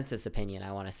consensus opinion,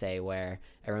 I want to say, where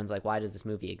everyone's like, why does this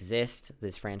movie exist?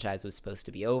 This franchise was supposed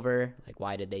to be over. Like,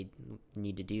 why did they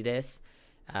need to do this?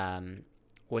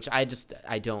 Which I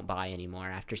don't buy anymore.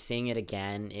 After seeing it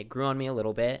again, it grew on me a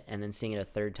little bit, and then seeing it a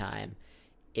third time,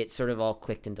 it sort of all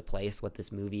clicked into place what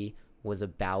this movie was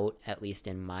about, at least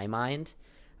in my mind.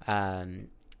 And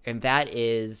that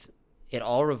is, it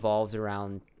all revolves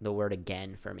around the word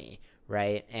again for me,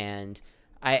 right? And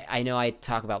I know I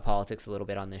talk about politics a little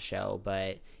bit on this show,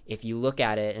 but if you look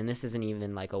at it, and this isn't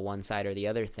even like a one side or the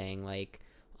other thing, like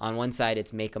on one side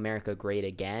it's make America great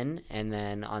again, and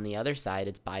then on the other side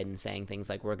it's Biden saying things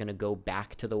like we're going to go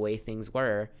back to the way things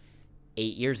were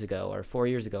 8 years ago or 4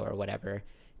 years ago or whatever.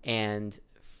 And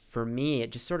for me,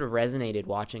 it just sort of resonated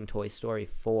watching Toy Story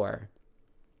 4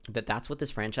 that's what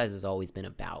this franchise has always been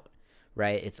about,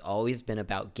 right? It's always been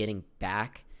about getting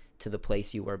back to the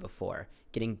place you were before,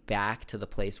 getting back to the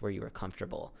place where you were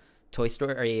comfortable. Toy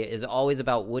Story is always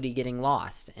about Woody getting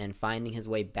lost and finding his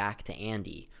way back to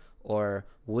Andy, or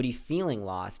Woody feeling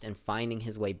lost and finding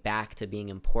his way back to being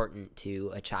important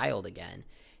to a child again.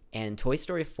 And Toy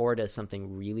Story 4 does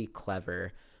something really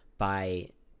clever by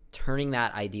turning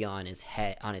that idea on its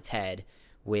head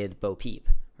with Bo Peep,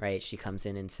 right? She comes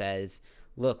in and says,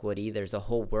 look, Woody, there's a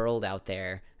whole world out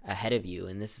there ahead of you.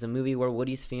 And this is a movie where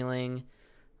Woody's feeling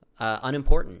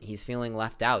unimportant. He's feeling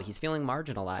left out. He's feeling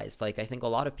marginalized. Like I think a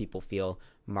lot of people feel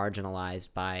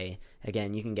marginalized by,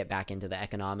 again, you can get back into the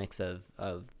economics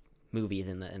of movies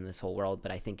in this whole world,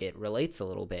 but I think it relates a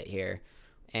little bit here.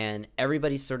 And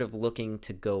everybody's sort of looking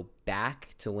to go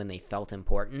back to when they felt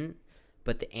important,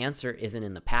 but the answer isn't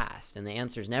in the past, and the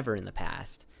answer's never in the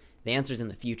past. The answer's in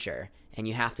the future, and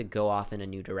you have to go off in a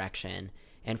new direction.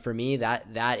 And for me,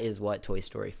 that is what Toy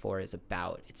Story 4 is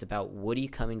about. It's about Woody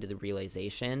coming to the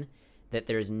realization that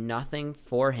there's nothing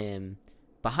for him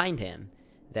behind him,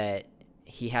 that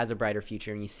he has a brighter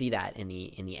future, and you see that in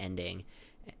the ending.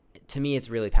 To me,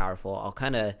 it's really powerful. I'll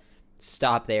kind of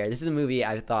stop there. This is a movie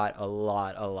I've thought a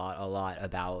lot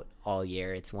about all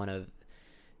year. It's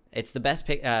the best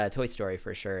Toy Story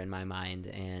for sure in my mind.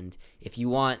 And if you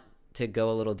want to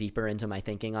go a little deeper into my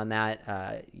thinking on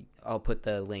that, I'll put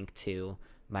the link to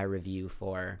my review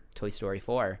for Toy Story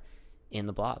 4 in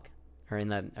the blog or in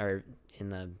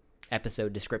the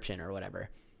episode description or whatever.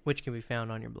 Which can be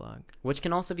found on your blog. Which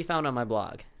can also be found on my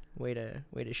blog. Way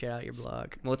to shout out your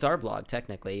blog. Well, it's our blog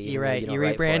technically. You're right. You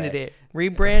rebranded it.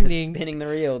 Rebranding. Spinning the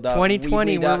reel.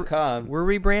 2020. We're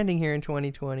rebranding here in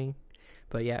 2020.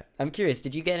 But yeah, I'm curious.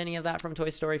 Did you get any of that from Toy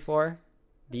Story 4?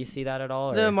 Do you see that at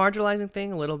all? Or? The marginalizing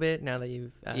thing a little bit now that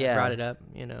you've brought it up.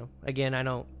 Again, I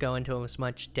don't go into as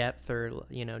much depth or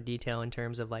detail in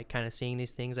terms of like kind of seeing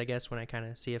these things. I guess when I kind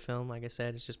of see a film, like I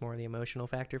said, it's just more the emotional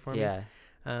factor for me. Yeah.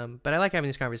 But I like having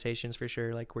these conversations for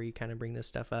sure, like where you kind of bring this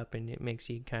stuff up and it makes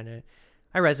you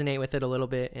I resonate with it a little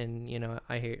bit, and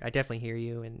I definitely hear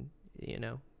you, and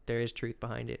there is truth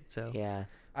behind it. So yeah.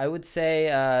 I would say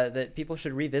that people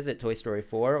should revisit Toy Story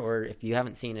 4, or if you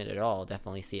haven't seen it at all,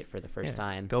 definitely see it for the first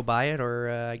time. Go buy it,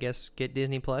 or I guess get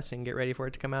Disney Plus and get ready for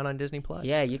it to come out on Disney Plus.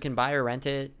 Yeah, you can buy or rent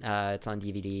it. It's on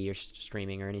DVD or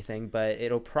streaming or anything, but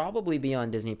it'll probably be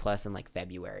on Disney Plus in like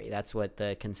February. That's what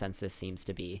the consensus seems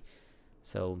to be.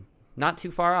 So not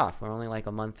too far off. We're only like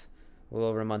a little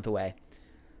over a month away.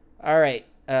 All right,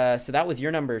 so that was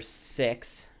your number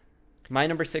 6. My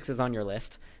number 6 is on your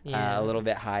list, a little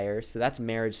bit higher. So that's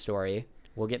Marriage Story.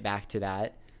 We'll get back to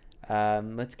that.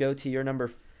 Let's go to your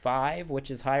number 5, which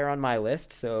is higher on my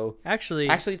list. So actually,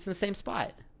 it's in the same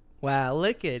spot. Wow,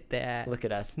 look at that. Look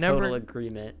at us. Total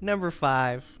agreement. Number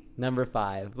 5. Look at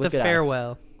us. The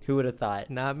Farewell. Who would have thought?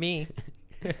 Not me.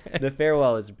 The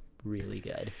Farewell is really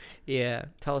good. Yeah.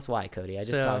 Tell us why, Cody. I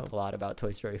just talked a lot about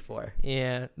Toy Story 4.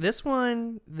 Yeah. This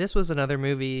was another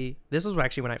movie. This was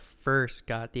actually when I first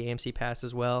got the AMC Pass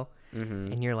as well.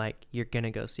 Mm-hmm. And you're like, you're going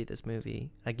to go see this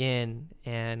movie again.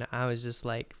 And I was just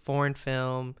like, foreign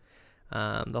film.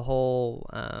 The whole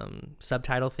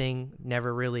subtitle thing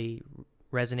never really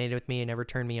resonated with me and never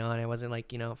turned me on. I wasn't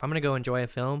like, if I'm going to go enjoy a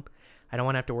film, I don't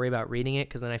want to have to worry about reading it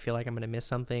because then I feel like I'm going to miss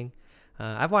something.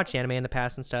 I've watched anime in the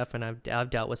past and stuff, and I've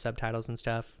dealt with subtitles and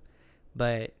stuff.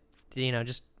 But,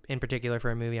 just in particular for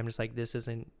a movie, I'm just like, this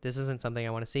isn't something I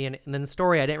want to see. And then the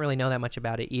story, I didn't really know that much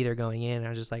about it either going in. I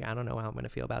was just like, I don't know how I'm going to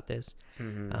feel about this.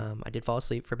 Mm-hmm. I did fall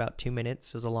asleep for about 2 minutes.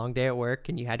 It was a long day at work,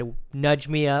 and you had to nudge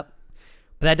me up.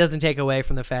 But that doesn't take away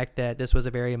from the fact that this was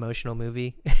a very emotional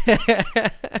movie.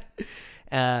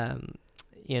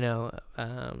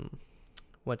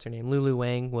 What's her name? Lulu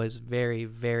Wang was very,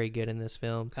 very good in this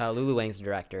film. Lulu Wang's the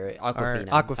director.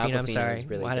 Awkwafina, I'm sorry.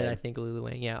 Really Why did I think of Lulu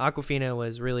Wang? Yeah, Awkwafina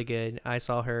was really good. I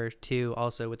saw her too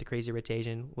also with the Crazy Rich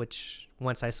Asian, which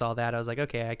once I saw that, I was like,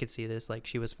 okay, I could see this. Like,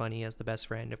 she was funny as the best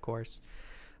friend, of course.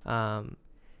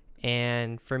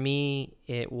 And for me,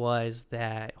 it was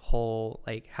that whole,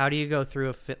 like, how do you go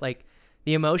through like,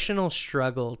 the emotional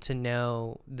struggle to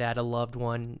know that a loved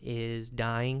one is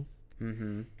dying.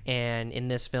 Mm-hmm. And in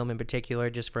this film in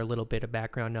particular, just for a little bit of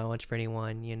background knowledge for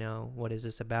anyone, what is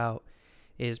this about,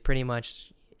 is pretty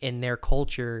much in their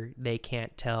culture, they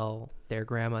can't tell their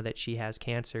grandma that she has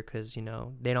cancer because,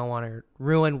 they don't want to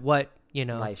ruin what,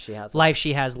 life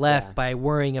she has left by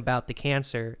worrying about the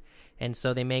cancer. And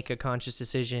so they make a conscious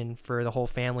decision for the whole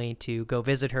family to go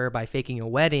visit her by faking a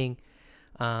wedding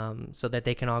so that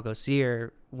they can all go see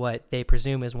her what they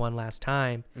presume is one last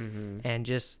time. Mm-hmm. And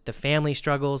just the family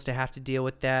struggles to have to deal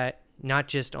with that, not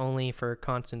just only for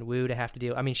Constance Wu to have to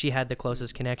deal. I mean, she had the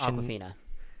closest connection. Awkwafina.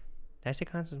 Did I say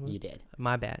Constance Wu? You did.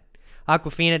 My bad.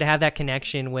 Awkwafina, to have that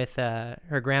connection with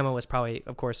her grandma was probably,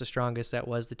 of course, the strongest. That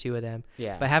was the two of them.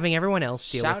 Yeah. But having everyone else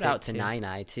deal with it. Shout out to Nai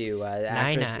Nai, too.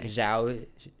 Actress Zhao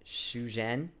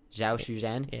Shuzhen.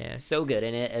 Yeah. So good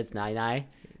in it as Nai Nai.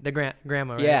 The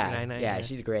grandma, right? Yeah. Nai Nai, yeah,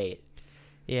 she's great.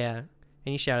 Yeah.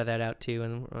 And you shouted that out, too,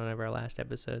 in one of our last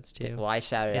episodes, too. Well, I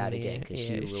shouted out again because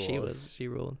she rules. She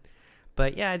ruled.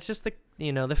 But, yeah, it's just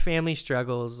the family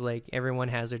struggles. Like, everyone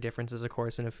has their differences, of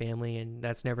course, in a family, and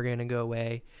that's never going to go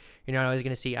away. You're not always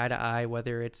going to see eye to eye,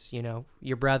 whether it's,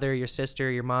 your brother, your sister,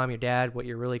 your mom, your dad, what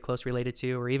you're really close related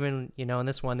to, or even, in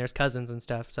this one, there's cousins and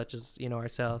stuff, such as,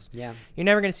 ourselves. Yeah. You're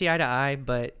never going to see eye to eye,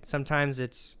 but sometimes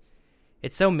it's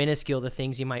so minuscule, the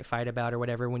things you might fight about or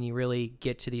whatever, when you really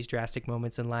get to these drastic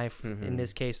moments in life. Mm-hmm. In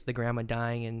this case, the grandma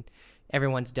dying, and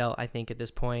everyone's dealt, I think, at this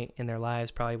point in their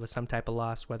lives, probably with some type of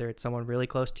loss, whether it's someone really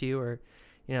close to you or,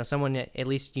 someone that at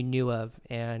least you knew of.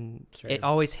 And it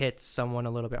always hits someone a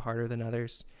little bit harder than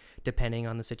others, depending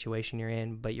on the situation you're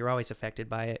in, but you're always affected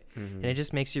by it. Mm-hmm. And it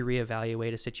just makes you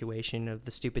reevaluate a situation of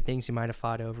the stupid things you might have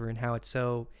fought over and how it's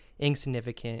so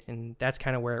insignificant. And that's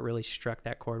kind of where it really struck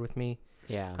that chord with me.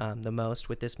 Yeah. The most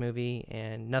with this movie,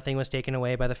 and nothing was taken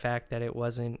away by the fact that it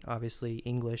wasn't obviously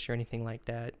English or anything like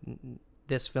that.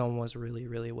 This film was really,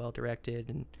 really well directed,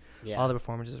 and all the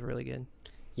performances were really good.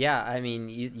 Yeah, I mean,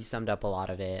 you summed up a lot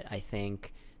of it. I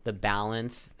think the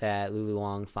balance that Lulu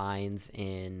Wang finds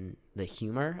in the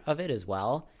humor of it as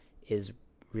well is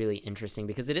really interesting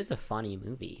because it is a funny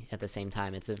movie at the same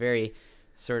time. It's a very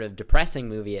sort of depressing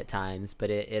movie at times, but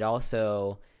it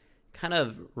also kind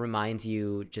of reminds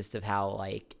you just of how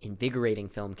like invigorating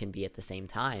film can be at the same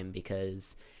time,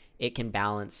 because it can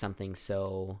balance something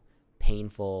so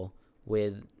painful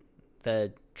with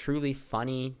the truly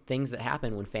funny things that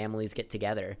happen when families get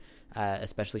together,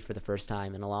 especially for the first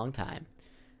time in a long time.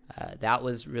 That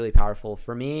was really powerful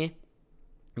for me.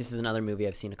 This is another movie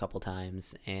I've seen a couple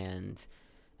times, and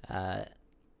I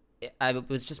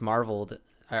was just marveled.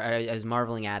 I was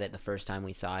marveling at it the first time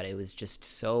we saw it. It was just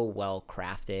so well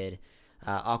crafted.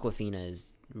 Awkwafina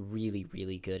is really,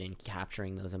 really good in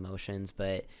capturing those emotions,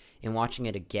 but in watching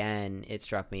it again, it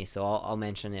struck me. So I'll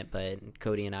mention it, but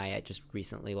Cody and I just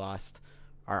recently lost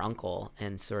our uncle,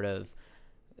 and sort of,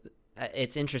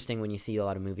 it's interesting when you see a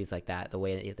lot of movies like that, the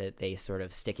way that they sort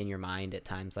of stick in your mind at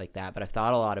times like that. But I've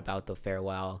thought a lot about the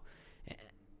farewell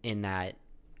in that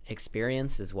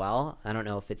experience as well. I don't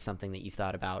know if it's something that you've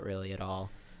thought about really at all.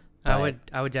 I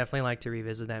would definitely like to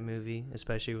revisit that movie,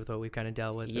 especially with what we've kind of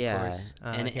dealt with. Yeah, of course,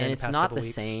 and it's not the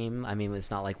same. I mean, it's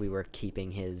not like we were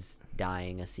keeping his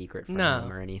dying a secret from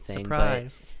him or anything.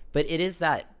 Surprise. But it is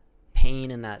that pain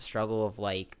and that struggle of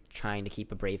like trying to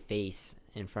keep a brave face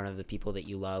in front of the people that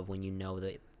you love when you know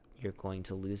that you're going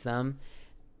to lose them.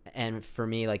 And for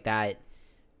me, like that,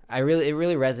 it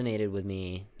really resonated with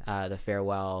me, The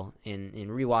Farewell, in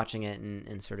rewatching it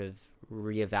and sort of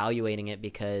reevaluating it,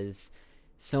 because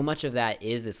so much of that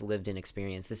is this lived-in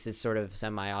experience. This is sort of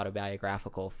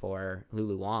semi-autobiographical for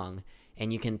Lulu Wang,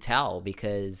 and you can tell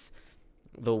because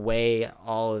the way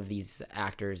all of these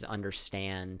actors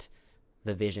understand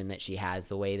the vision that she has,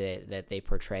 the way that they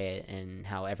portray it, and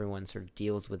how everyone sort of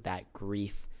deals with that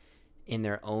grief in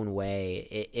their own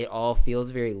way, it all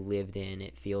feels very lived in.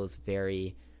 It feels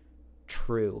very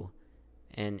true,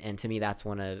 and to me, that's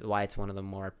why it's one of the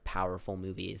more powerful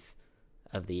movies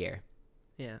of the year.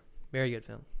 Yeah, very good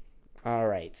film. All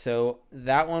right, so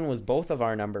that one was both of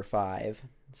our number 5.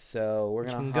 So we're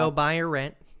gonna go buy or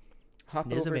rent.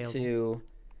 Hop over to.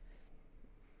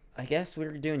 I guess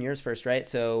we're doing yours first, right?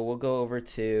 So we'll go over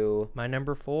to my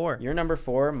number 4. Your number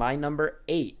 4, my number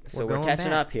 8. So we're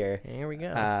catching up here. Here we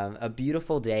go. A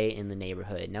Beautiful Day in the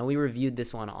Neighborhood. Now, we reviewed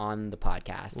this one on the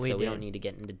podcast, so we don't need to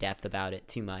get into depth about it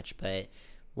too much. But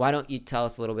why don't you tell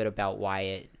us a little bit about why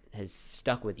it has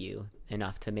stuck with you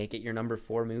enough to make it your number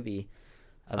 4 movie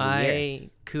of the year?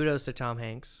 Kudos to Tom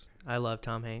Hanks. I love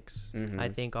Tom Hanks. Mm-hmm. I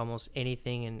think almost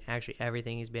anything and actually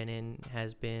everything he's been in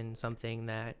has been something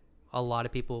that a lot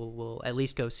of people will at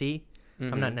least go see.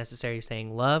 Mm-hmm. I'm not necessarily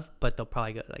saying love, but they'll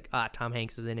probably go like, Tom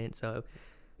Hanks is in it. So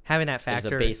having that factor.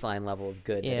 There's a baseline level of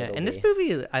good. Yeah, and this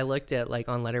movie I looked at like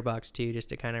on Letterboxd too, just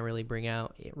to kind of really bring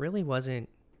out, it really wasn't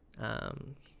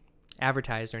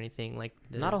advertised or anything. Like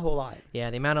not a whole lot. Yeah,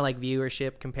 the amount of like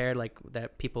viewership compared like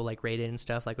that people like rated and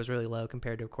stuff like was really low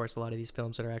compared to, of course, a lot of these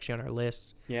films that are actually on our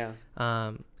list. Yeah.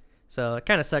 So it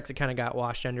kind of sucks. It kind of got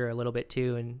washed under a little bit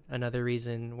too, and another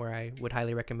reason where I would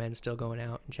highly recommend still going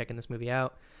out and checking this movie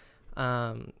out.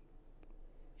 And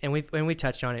we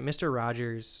touched on it. Mr.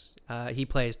 Rogers, he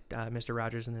plays Mr.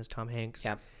 Rogers in this, Tom Hanks.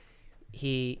 Yep.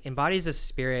 He embodies a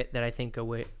spirit that I think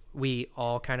we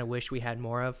all kind of wish we had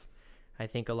more of. I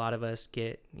think a lot of us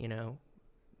get, doom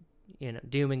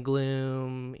and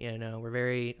gloom. We're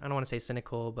very, I don't want to say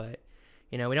cynical, but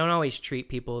we don't always treat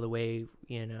people the way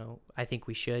I think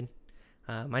we should.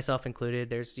 Myself included.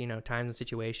 There's times and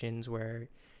situations where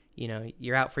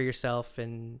you're out for yourself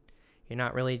and you're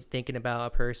not really thinking about a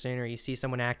person, or you see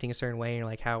someone acting a certain way and you're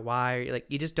like, why? Like,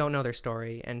 you just don't know their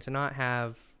story. And to not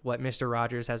have what Mr.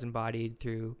 Rogers has embodied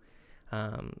through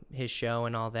his show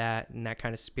and all that, and that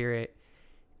kind of spirit,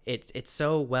 it's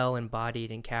so well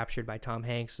embodied and captured by Tom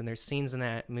Hanks. And there's scenes in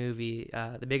that movie,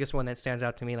 the biggest one that stands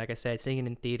out to me, like I said, seeing it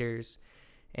in theaters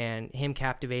and him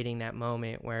captivating that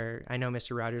moment where I know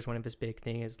Mr. Rogers, one of his big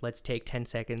things is let's take 10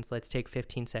 seconds, let's take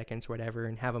 15 seconds, whatever,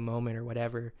 and have a moment or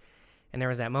whatever. And there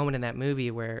was that moment in that movie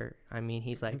where,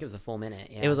 he's like, I think it was a full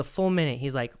minute. Yeah. It was a full minute.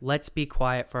 He's like, let's be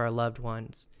quiet for our loved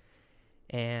ones.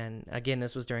 And again,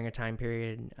 this was during a time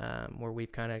period where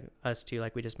we've kind of, us two,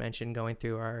 like we just mentioned, going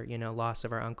through our, loss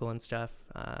of our uncle and stuff.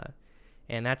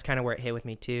 And that's kind of where it hit with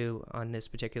me too on this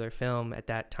particular film. At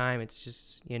that time, it's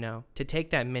just, to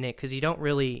take that minute, because you don't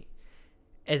really,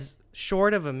 as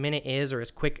short of a minute is, or as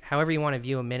quick, however you want to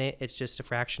view a minute, it's just a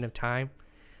fraction of time.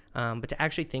 But to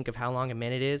actually think of how long a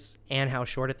minute is and how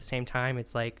short at the same time,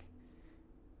 it's like,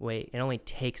 wait, it only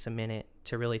takes a minute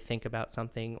to really think about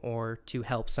something or to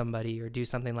help somebody or do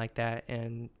something like that.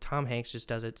 And Tom Hanks just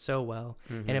does it so well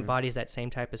and embodies that same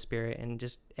type of spirit, and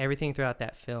just everything throughout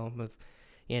that film of,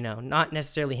 not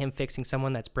necessarily him fixing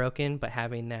someone that's broken, but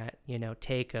having that,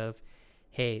 take of,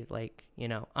 hey, like,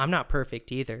 I'm not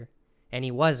perfect either. And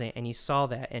he wasn't, and you saw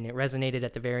that, and it resonated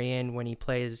at the very end when he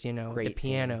plays, the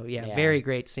piano. Yeah, very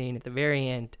great scene at the very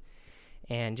end.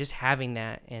 And just having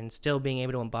that and still being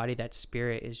able to embody that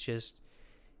spirit is just,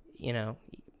 you're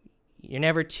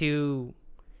never too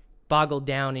boggled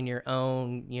down in your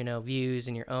own, views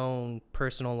and your own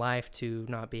personal life to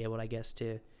not be able, I guess,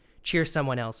 to cheer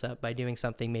someone else up by doing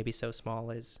something maybe so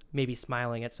small as maybe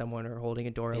smiling at someone or holding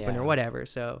a door open or whatever.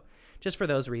 So just for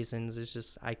those reasons, it's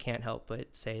just, I can't help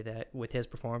but say that with his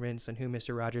performance and who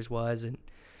Mr. Rogers was and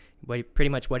pretty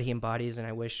much what he embodies, and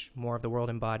I wish more of the world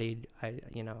embodied, I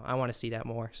want to see that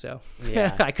more. So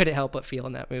yeah. I couldn't help but feel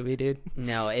in that movie, dude.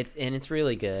 No, it's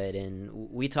really good.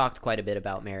 And we talked quite a bit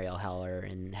about Marielle Heller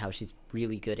and how she's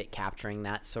really good at capturing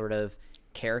that sort of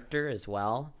character as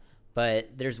well.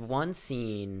 But there's one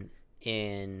scene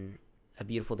in A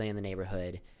Beautiful Day in the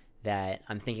Neighborhood that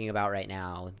I'm thinking about right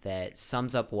now that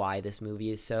sums up why this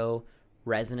movie is so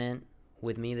resonant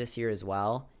with me this year as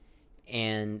well.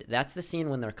 And that's the scene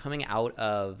when they're coming out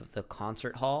of the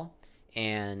concert hall,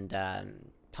 and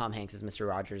Tom Hanks as Mr.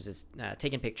 Rogers is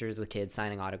taking pictures with kids,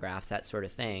 signing autographs, that sort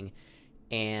of thing.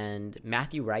 And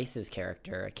Matthew Rice's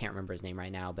character, I can't remember his name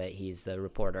right now, but he's the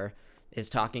reporter, is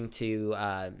talking to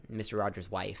Mr. Rogers'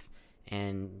 wife,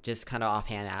 and just kind of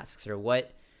offhand asks her,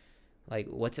 what like,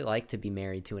 what's it like to be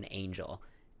married to an angel?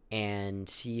 And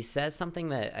he says something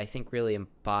that I think really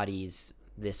embodies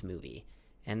this movie,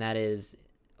 and that is,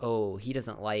 oh, he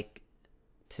doesn't like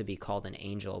to be called an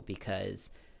angel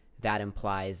because that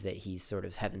implies that he's sort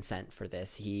of heaven sent for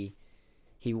this. He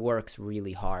works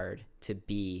really hard to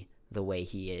be the way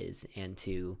he is and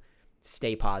to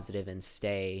stay positive and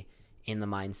stay in the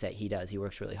mindset he does. He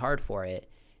works really hard for it.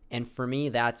 And for me,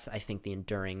 that's, I think, the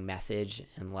enduring message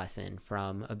and lesson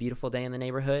from A Beautiful Day in the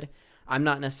Neighborhood. I'm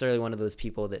not necessarily one of those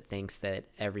people that thinks that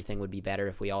everything would be better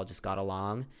if we all just got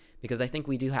along, because I think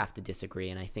we do have to disagree.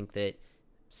 And I think that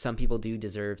some people do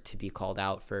deserve to be called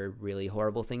out for really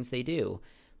horrible things they do.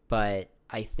 But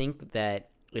I think that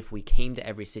if we came to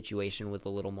every situation with a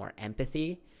little more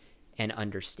empathy and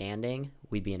understanding,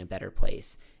 we'd be in a better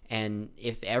place. And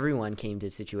if everyone came to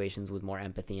situations with more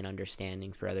empathy and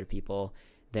understanding for other people,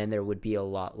 then there would be a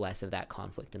lot less of that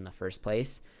conflict in the first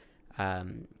place.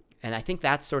 And I think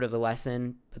that's sort of the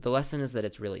lesson. But the lesson is that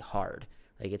it's really hard.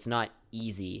 Like, it's not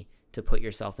easy to put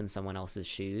yourself in someone else's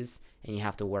shoes, and you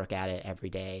have to work at it every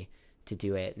day to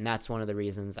do it. And that's one of the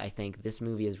reasons I think this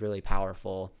movie is really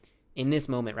powerful in this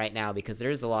moment right now, because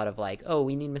there's a lot of like, oh,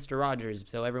 we need Mr. Rogers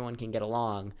so everyone can get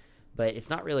along. But it's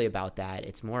not really about that.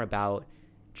 It's more about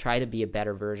try to be a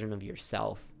better version of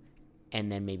yourself,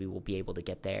 and then maybe we'll be able to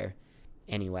get there.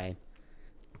 Anyway,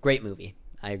 great movie.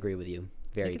 I agree with you.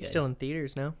 Very good. It's still in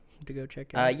theaters now to go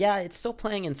check it out. Yeah, it's still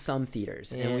playing in some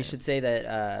theaters. Yeah. And we should say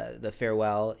that The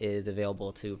Farewell is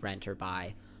available to rent or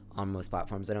buy on most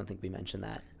platforms. I don't think we mentioned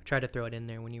that. I tried to throw it in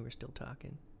there when you were still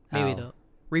talking. Maybe they'll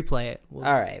replay it. All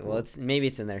right. Well, maybe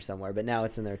it's in there somewhere, but now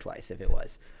it's in there twice if it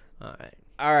was. All right.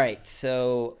 All right.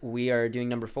 So we are doing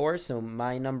number 4. So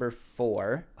my number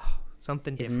 4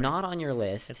 something is not on your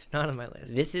list. It's not on my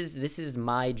list. This is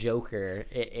my Joker,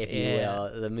 if you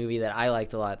will, the movie that I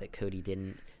liked a lot that Cody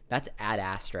didn't. That's Ad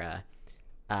Astra,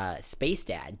 Space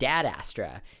Dad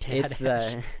Astra.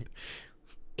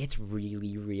 It's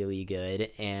really, really good,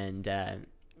 and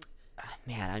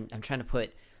man, I'm trying to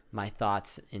put my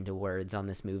thoughts into words on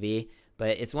this movie,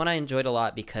 but it's one I enjoyed a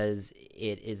lot because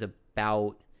it is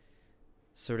about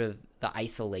sort of the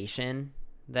isolation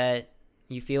that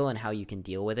you feel and how you can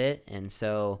deal with it. And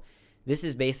so this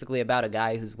is basically about a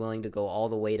guy who's willing to go all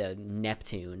the way to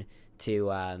Neptune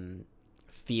to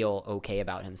feel okay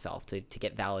about himself, to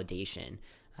get validation.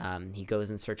 He goes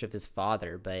in search of his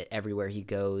father, but everywhere he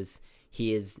goes,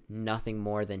 he is nothing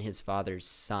more than his father's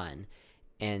son.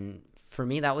 And for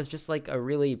me, that was just like a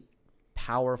really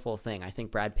powerful thing. I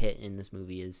think Brad Pitt in this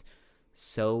movie is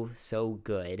so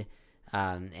good.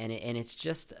 And it's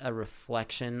just a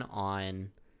reflection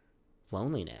on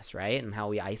loneliness, right? And how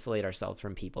we isolate ourselves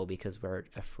from people because we're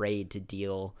afraid to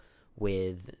deal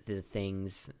with the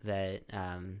things that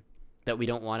we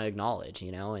don't want to acknowledge,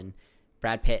 you know? And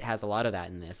Brad Pitt has a lot of that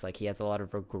in this. Like, he has a lot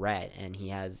of regret, and he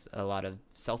has a lot of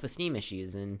self-esteem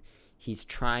issues, and he's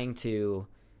trying to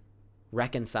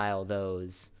reconcile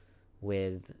those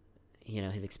with, you know,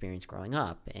 his experience growing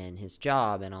up and his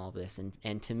job and all of this.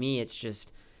 And to me, it's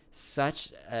just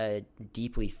such a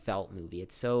deeply felt movie.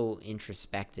 It's so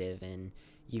introspective, and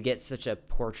you get such a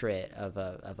portrait of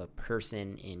a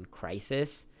person in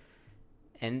crisis.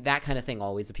 And that kind of thing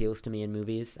always appeals to me in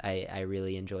movies. I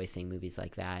really enjoy seeing movies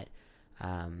like that.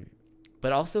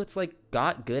 But also it's like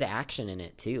got good action in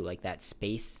it too. Like that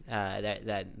space,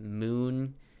 that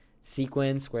moon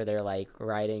sequence where they're like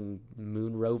riding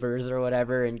moon rovers or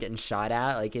whatever and getting shot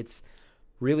at. Like, it's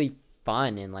really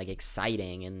fun and like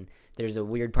exciting. And there's a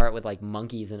weird part with like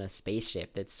monkeys in a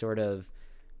spaceship that's sort of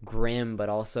grim, but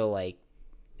also like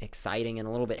exciting and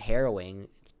a little bit harrowing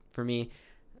for me.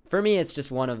 For me, it's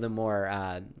just one of the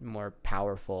more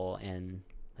powerful and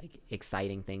like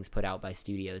exciting things put out by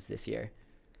studios this year.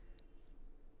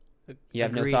 You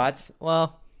have Agreed. No thoughts?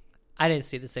 Well, I didn't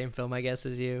see the same film, I guess,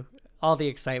 as you. All the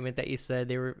excitement that you said,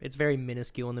 it's very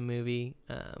minuscule in the movie.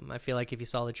 I feel like if you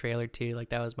saw the trailer too, like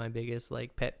that was my biggest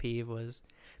like pet peeve, was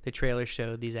the trailer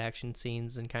showed these action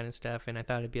scenes and kind of stuff, and I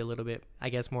thought it'd be a little bit, I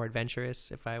guess, more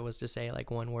adventurous if I was to say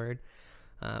like one word.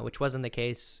 Which wasn't the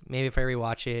case. Maybe if I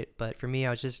rewatch it, but for me, I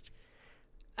was just,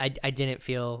 I didn't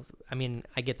feel, I mean,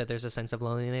 I get that there's a sense of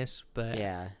loneliness, but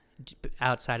yeah,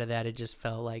 outside of that, it just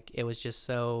felt like it was just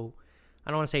so,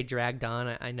 I don't want to say dragged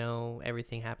on. I know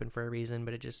everything happened for a reason,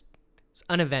 but it's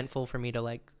uneventful for me to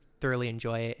like thoroughly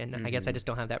enjoy it. And I guess I just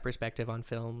don't have that perspective on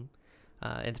film,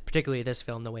 and particularly this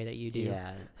film the way that you do.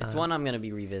 Yeah, it's one I'm going to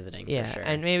be revisiting for sure.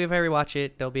 And maybe if I rewatch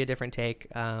it, there'll be a different take.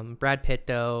 Brad Pitt,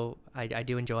 though, I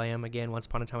do enjoy him. Again, Once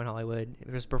Upon a Time in Hollywood,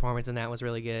 his performance in that was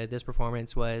really good. This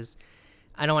performance was,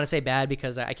 I don't want to say bad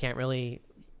because I can't really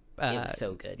It was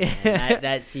so good, man.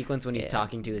 that sequence when he's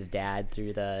talking to his dad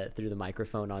through the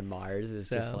microphone on Mars is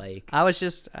just like... I was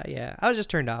just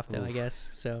turned off though. Oof. I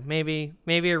guess so. Maybe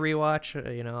a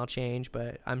rewatch. I'll change,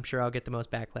 but I'm sure I'll get the most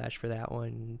backlash for that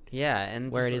one. Yeah,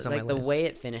 and where it is on like my list. The way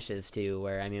it finishes too.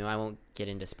 Where I won't get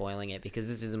into spoiling it because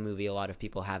this is a movie a lot of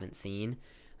people haven't seen.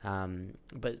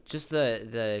 But just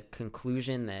the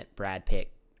conclusion that Brad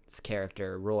Pitt's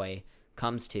character Roy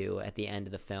comes to at the end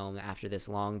of the film after this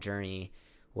long journey.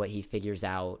 What he figures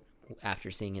out after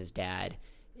seeing his dad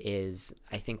is,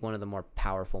 I think, one of the more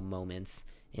powerful moments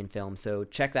in film. So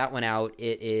check that one out.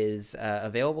 It is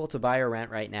available to buy or rent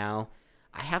right now.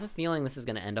 I have a feeling this is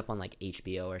going to end up on like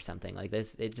HBO or something like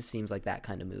this. It just seems like that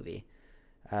kind of movie.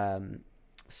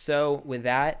 So with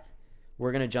that,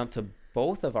 we're going to jump to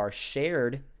both of our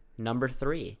shared number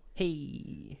 3. Hey.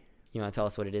 You want to tell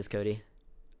us what it is, Cody?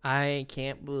 I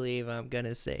can't believe I'm going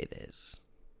to say this.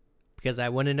 Because I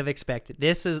wouldn't have expected.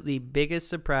 This is the biggest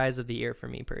surprise of the year for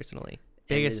me personally.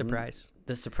 Biggest surprise.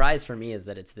 The surprise for me is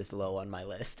that it's this low on my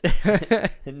list.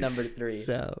 Number 3.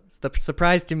 So the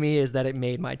surprise to me is that it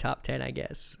made my top 10, I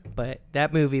guess. But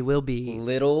that movie will be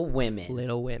Little Women.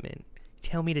 Little Women.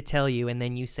 Tell me to tell you, and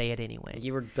then you say it anyway.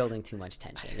 You were building too much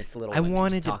tension. It's Little Women. I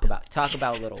wanted to talk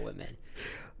about Little Women.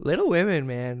 Little Women,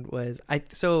 man,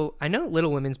 I know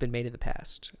Little Women's been made in the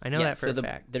past. I know that for a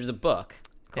fact. There's a book.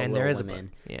 And there is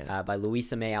Women, a book by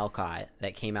Louisa May Alcott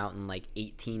that came out in like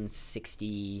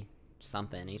 1860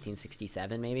 something,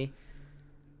 1867 maybe.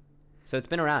 So it's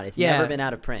been around. It's never been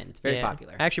out of print. It's very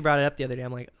popular. I actually brought it up the other day.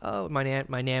 I'm like, oh, my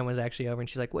nan was actually over, and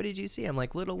she's like, what did you see? I'm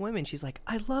like, Little Women. She's like,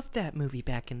 I loved that movie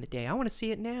back in the day. I want to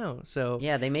see it now. So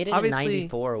yeah, they made it in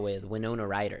 '94 with Winona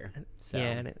Ryder. So. Yeah,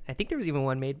 and I think there was even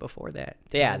one made before that.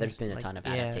 Yeah, there's been a ton of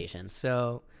adaptations.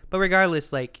 So. But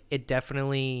regardless, like, it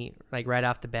definitely, like, right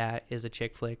off the bat is a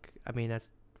chick flick. I mean, that's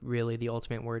really the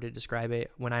ultimate word to describe it.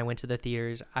 When I went to the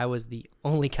theaters, I was the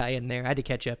only guy in there. I had to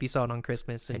catch up. You saw it on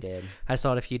Christmas. And I did. I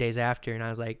saw it a few days after, and I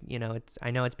was like,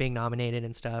 I know it's being nominated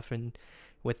and stuff, and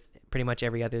with pretty much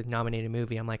every other nominated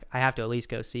movie, I'm like, I have to at least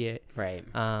go see it. Right.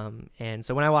 And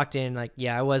so when I walked in, like,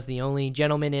 I was the only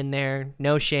gentleman in there.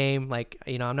 No shame. Like,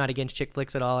 I'm not against chick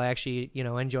flicks at all. I actually,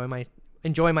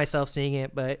 enjoy myself seeing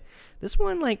it, but this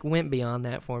one like went beyond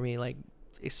that for me. Like,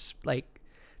 it's like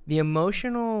the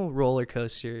emotional roller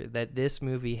coaster that this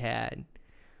movie had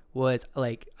was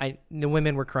like, the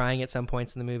women were crying at some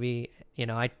points in the movie.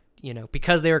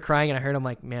 Because they were crying and I heard them,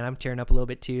 like, man, I'm tearing up a little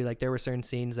bit too. Like, there were certain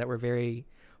scenes that were very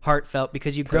heartfelt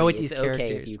because you grow with these characters.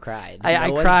 It's okay if you cried.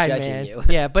 I cried, man. You.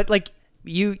 Yeah, but like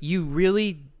you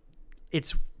really,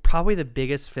 it's probably the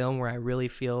biggest film where I really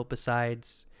feel,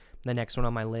 besides the next one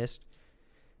on my list,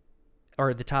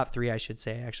 or the top 3, I should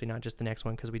say, actually, not just the next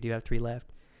one, because we do have 3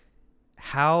 left,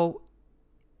 how,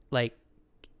 like,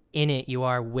 in it you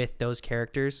are with those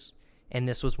characters, and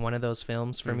this was one of those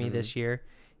films for me this year,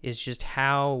 is just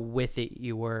how with it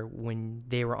you were when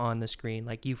they were on the screen.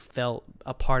 Like, you felt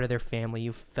a part of their family.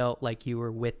 You felt like you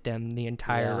were with them the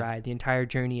entire ride, the entire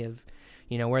journey of,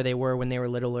 where they were when they were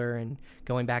littler, and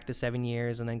going back the 7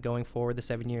 years, and then going forward the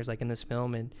 7 years, like in this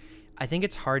film. And I think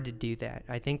it's hard to do that.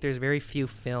 I think there's very few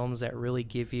films that really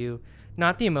give you,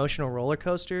 not the emotional roller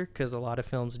coaster, because a lot of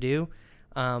films do,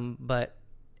 but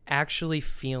actually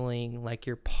feeling like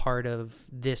you're part of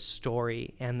this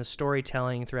story. And the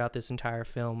storytelling throughout this entire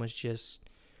film was just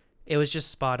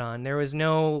spot on. There was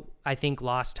no, I think,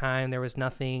 lost time. There was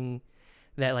nothing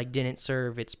that like didn't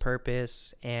serve its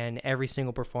purpose, and every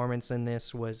single performance in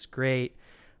this was great.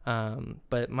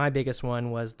 But my biggest one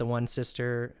was the one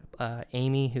sister,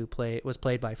 Amy, who was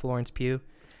played by Florence Pugh.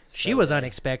 She was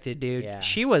unexpected, dude. Yeah.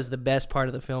 She was the best part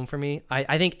of the film for me.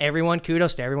 I think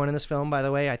kudos to everyone in this film, by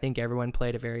the way. I think everyone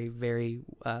played a very, very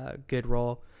good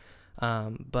role.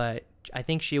 But I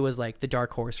think she was like the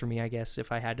dark horse for me, I guess,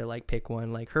 if I had to like pick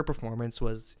one. Like, her performance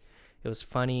was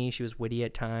funny. She was witty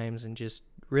at times, and just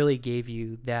really gave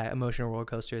you that emotional roller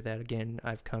coaster that, again,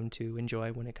 I've come to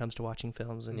enjoy when it comes to watching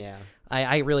films. And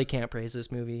I really can't praise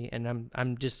this movie, and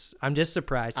I'm just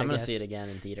surprised. I'm gonna see it again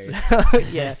in theaters. So,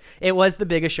 yeah, it was the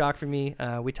biggest shock for me.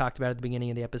 We talked about at the beginning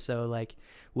of the episode, like,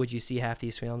 would you see half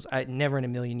these films? I never in a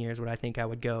million years would I think I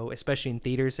would go, especially in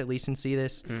theaters, at least, and see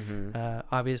this.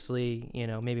 Obviously,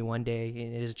 maybe one day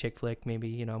it is a chick flick.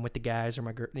 Maybe I'm with the guys or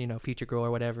my future girl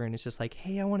or whatever, and it's just like,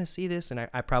 hey, I want to see this, and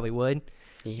I probably would.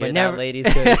 You hear that,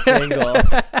 ladies? Single.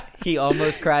 He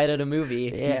almost cried at a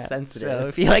movie. Yeah, he's sensitive. So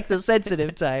if you like the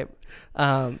sensitive type.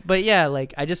 But yeah,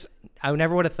 like, I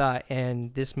never would have thought,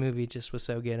 and this movie just was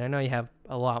so good. I know you have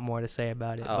a lot more to say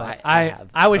about it, but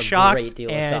I was shocked. Great deal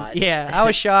of thoughts. Yeah, I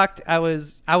was shocked. I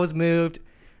was moved.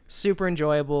 Super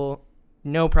enjoyable.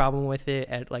 no problem with it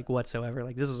at like whatsoever.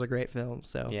 Like, this was a great film.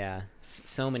 So yeah,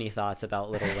 so many thoughts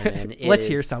about Little Women. Let's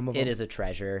hear some of them. It is a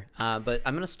treasure. But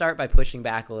I'm gonna start by pushing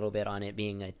back a little bit on it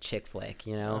being a chick flick.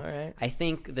 You know, all right. I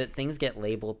think that things get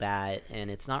labeled that, and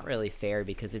it's not really fair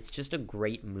because it's just a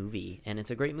great movie, and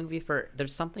it's a great movie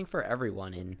there's something for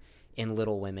everyone in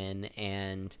Little Women,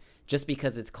 and just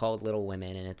because it's called Little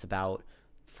Women and it's about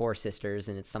 4 sisters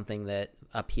and it's something that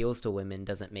appeals to women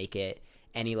doesn't make it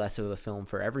any less of a film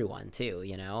for everyone too,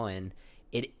 you know. And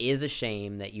it is a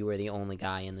shame that you were the only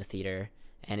guy in the theater,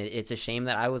 and it's a shame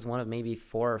that I was one of maybe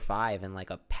 4 or 5 in like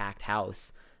a packed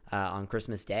house on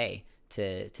Christmas Day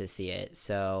to see it.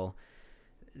 So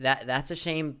that's a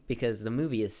shame because the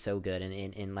movie is so good,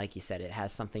 and like you said, it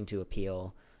has something to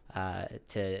appeal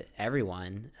to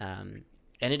everyone,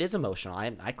 and it is emotional.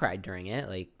 I cried during it.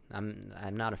 Like,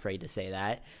 I'm not afraid to say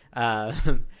that,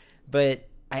 but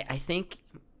I think,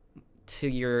 to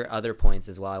your other points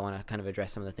as well, I want to kind of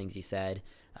address some of the things you said.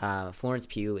 Florence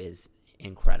Pugh is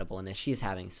incredible in this. She's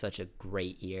having such a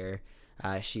great year.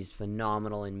 She's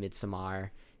phenomenal in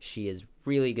Midsommar. She is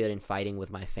really good in Fighting with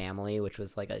My Family, which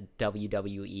was like a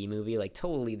WWE movie, like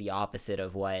totally the opposite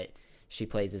of what she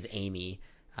plays as Amy.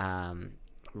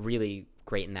 Really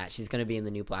great in that. She's going to be in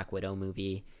the new Black Widow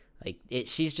movie. Like,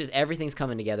 she's just, everything's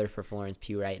coming together for Florence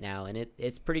Pugh right now, and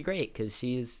it's pretty great because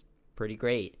she's pretty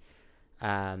great.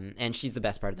 And she's the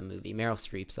best part of the movie. Meryl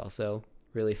Streep's also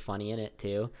really funny in it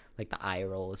too, like the eye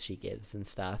rolls she gives and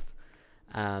stuff.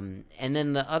 And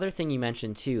then the other thing you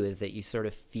mentioned too is that you sort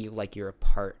of feel like you're a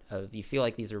part of, you feel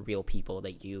like these are real people,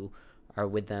 that you are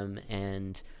with them.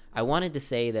 And I wanted to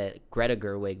say that Greta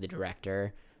Gerwig, the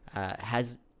director,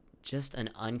 has just an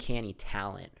uncanny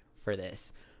talent for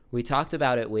this. We talked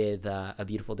about it with A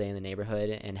Beautiful Day in the Neighborhood,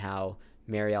 and how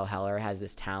Marielle Heller has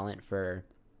this talent for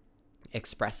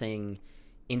expressing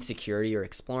insecurity or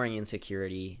exploring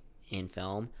insecurity in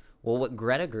film. Well, what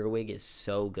Greta Gerwig is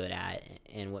so good at,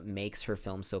 and what makes her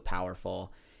film so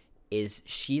powerful, is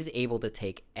she's able to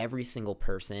take every single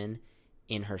person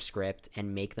in her script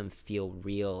and make them feel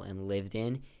real and lived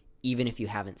in, even if you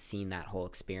haven't seen that whole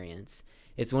experience.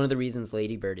 It's one of the reasons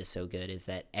Lady Bird is so good, is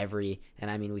that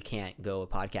and I mean, we can't go a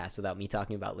podcast without me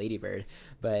talking about Lady Bird,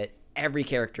 but every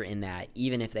character in that,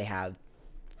 even if they have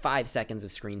 5 seconds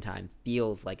of screen time,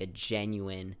 feels like a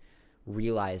genuine,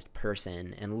 realized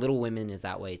person. And Little Women is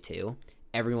that way too.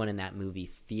 Everyone in that movie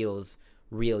feels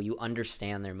real. You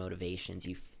understand their motivations.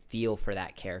 You feel for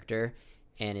that character,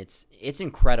 and it's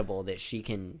incredible that she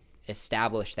can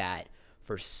establish that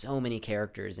for so many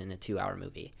characters in a 2-hour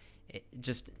movie.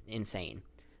 Just insane.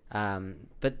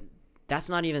 But that's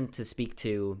not even to speak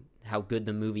to how good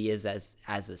the movie is as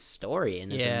a story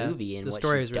and as a movie, and what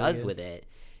she does with it.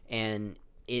 And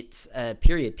it's a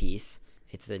period piece.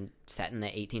 It's set in the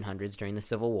 1800s during the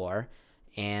Civil War,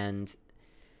 and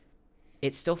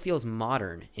it still feels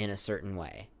modern in a certain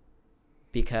way,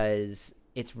 because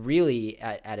it's really,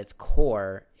 at its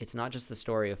core, it's not just the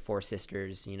story of 4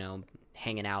 sisters, you know,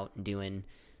 hanging out and doing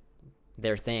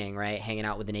their thing, right? Hanging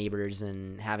out with the neighbors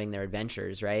and having their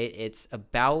adventures, right? It's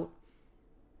about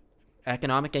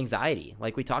economic anxiety,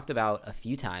 like we talked about a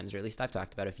few times, or at least I've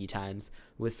talked about a few times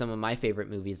with some of my favorite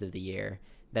movies of the year.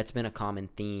 That's been a common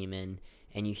theme, and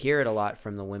you hear it a lot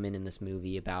from the women in this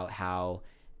movie about how,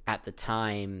 at the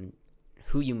time,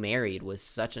 who you married was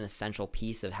such an essential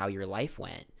piece of how your life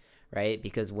went, right?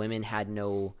 Because women had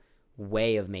no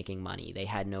way of making money. They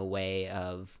had no way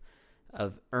of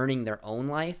earning their own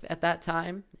life at that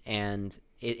time. And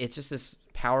it's just this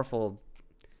powerful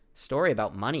story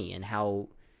about money and how,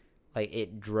 like,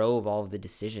 it drove all of the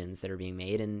decisions that are being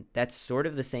made. And that's sort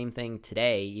of the same thing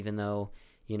today, even though,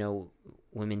 you know,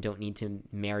 women don't need to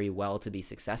marry well to be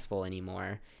successful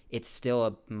anymore. It's still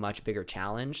a much bigger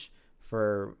challenge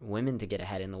for women to get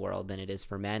ahead in the world than it is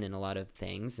for men in a lot of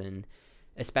things, and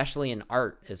especially in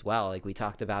art as well. Like, we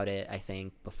talked about it, I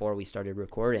think, before we started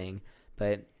recording,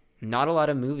 but not a lot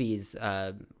of movies,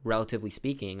 relatively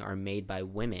speaking, are made by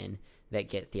women that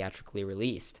get theatrically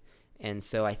released. And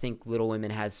so I think Little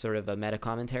Women has sort of a meta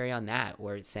commentary on that,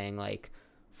 where it's saying, like,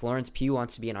 Florence Pugh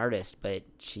wants to be an artist, but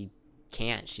she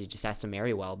can't. She just has to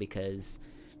marry well because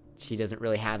she doesn't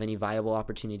really have any viable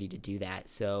opportunity to do that.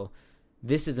 So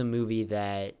this is a movie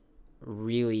that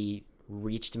really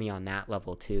reached me on that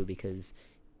level too, because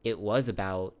it was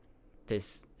about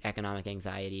this economic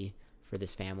anxiety for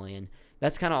this family. And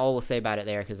that's kind of all we'll say about it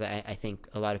there, because I think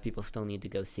a lot of people still need to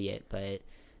go see it, but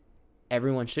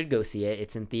everyone should go see it.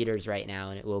 It's in theaters right now,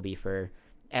 and it will be for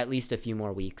at least a few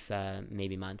more weeks,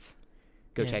 maybe months.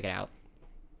 Go check it out.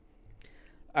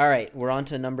 All right, we're on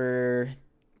to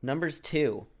numbers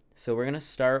 2. So we're going to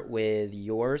start with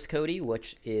yours, Cody,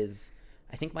 which is,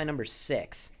 I think my number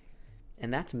 6,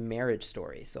 and that's Marriage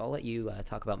Story. So I'll let you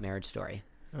talk about Marriage Story.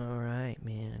 All right,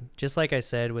 man. Just like I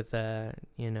said with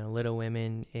Little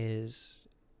Women is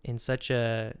in such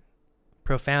a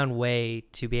profound way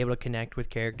to be able to connect with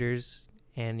characters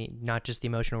and not just the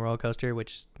emotional roller coaster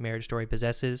which Marriage Story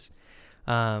possesses.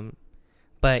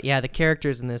 But yeah, the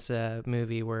characters in this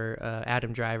movie were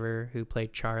Adam Driver, who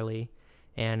played Charlie,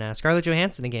 and Scarlett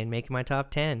Johansson again, making my top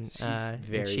 10.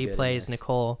 She plays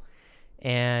Nicole,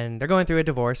 and they're going through a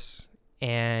divorce,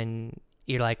 and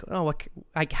you're like, oh,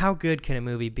 how good can a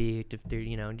movie be if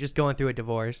they're, just going through a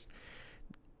divorce?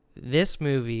 This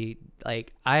movie,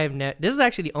 this is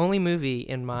actually the only movie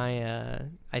in my,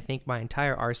 I think my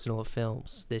entire arsenal of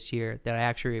films this year that I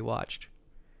actually rewatched.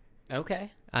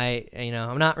 Okay.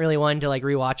 I'm not really one to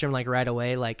rewatch them right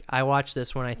away. I watched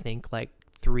this one, I think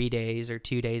 3 days or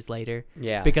 2 days later.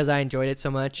 Yeah. Because I enjoyed it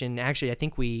so much. And actually, I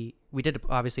think we did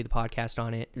obviously the podcast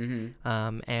on it.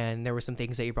 Mm-hmm. And there were some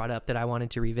things that you brought up that I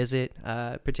wanted to revisit,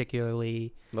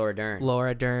 particularly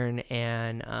Laura Dern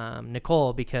and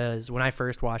Nicole, because when I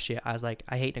first watched it, I was like,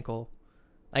 I hate Nicole.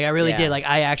 I really did.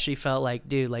 I actually felt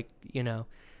dude,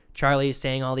 Charlie's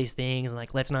saying all these things and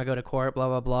let's not go to court, blah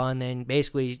blah blah, and then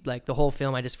basically the whole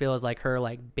film I just feel is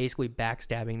her basically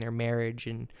backstabbing their marriage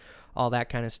and all that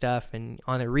kind of stuff. And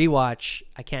on the rewatch,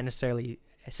 I can't necessarily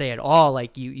say at all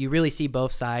you really see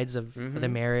both sides of the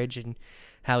marriage and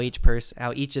how each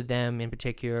of them in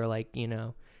particular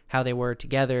how they were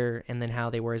together and then how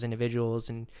they were as individuals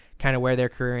and kind of where their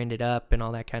career ended up and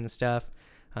all that kind of stuff.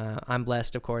 I'm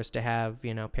blessed, of course, to have,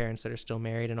 parents that are still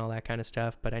married and all that kind of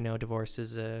stuff. But I know divorce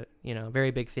is a,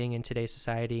 very big thing in today's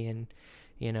society. And,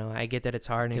 I get that it's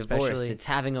hard. And divorce, especially it's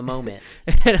having a moment.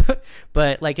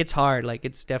 But it's hard.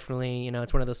 It's definitely,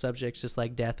 it's one of those subjects just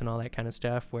like death and all that kind of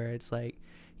stuff where it's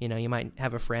you might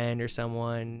have a friend or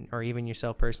someone or even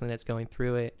yourself personally that's going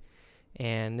through it.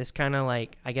 And this kind of I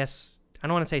guess, I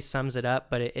don't want to say sums it up,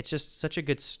 but it's just such a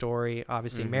good story,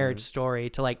 obviously marriage story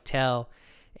to tell.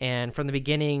 And from the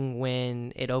beginning,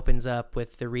 when it opens up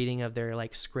with the reading of their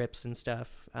scripts and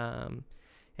stuff,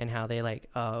 and how they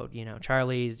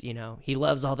Charlie's, he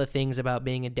loves all the things about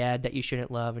being a dad that you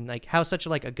shouldn't love, and how such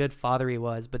a good father he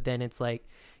was. But then it's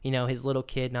his little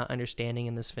kid not understanding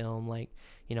in this film, why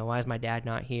is my dad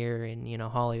not here in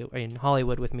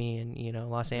Hollywood with me and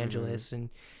Los Angeles, and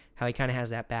how he kind of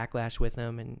has that backlash with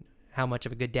him and how much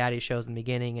of a good dad he shows in the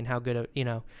beginning and how good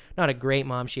not a great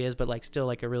mom she is, but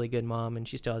still a really good mom, and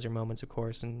she still has her moments, of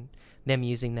course, and them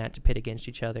using that to pit against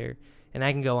each other. And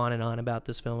I can go on and on about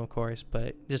this film, of course,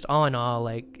 but just all in all,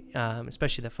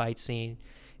 especially the fight scene,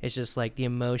 it's just the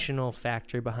emotional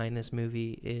factor behind this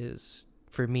movie is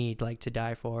for me to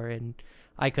die for, and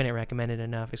I couldn't recommend it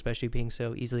enough, especially being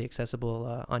so easily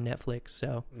accessible on Netflix.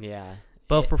 So yeah,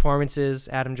 both performances,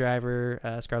 Adam Driver,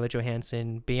 Scarlett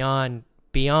Johansson, beyond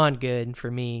good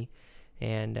for me,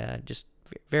 and just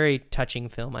very touching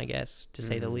film, I guess, to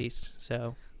say the least.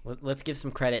 So let's give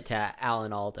some credit to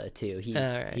Alan Alda too.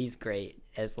 He's great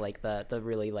as the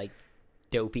really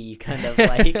dopey kind of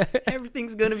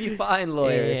everything's gonna be fine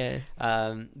lawyer.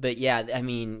 Yeah. But yeah, I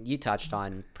mean, you touched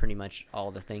on pretty much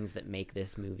all the things that make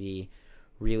this movie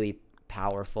really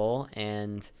powerful,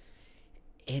 and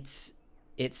it's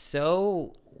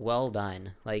so well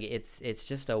done. It's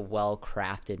just a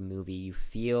well-crafted movie. You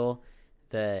feel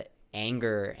the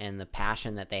anger and the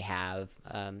passion that they have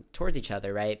towards each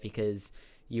other, right? Because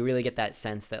you really get that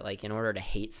sense that in order to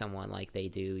hate someone like they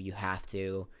do, you have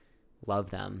to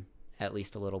love them at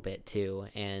least a little bit too.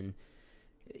 And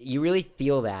you really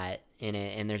feel that in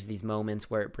it. And there's these moments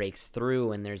where it breaks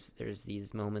through, and there's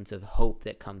these moments of hope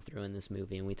that come through in this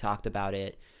movie. And we talked about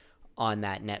it on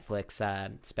that Netflix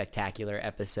spectacular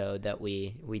episode that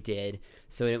we did,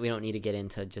 so we don't need to get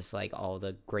into just all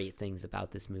the great things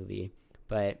about this movie.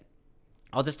 But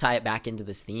I'll just tie it back into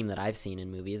this theme that I've seen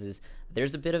in movies, is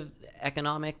there's a bit of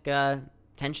economic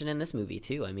tension in this movie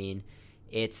too. I mean,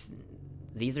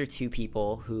 these are two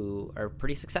people who are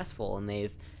pretty successful, and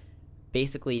they've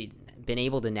basically been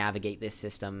able to navigate this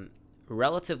system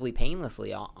relatively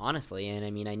painlessly, honestly. And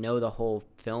I mean, I know the whole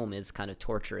film is kind of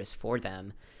torturous for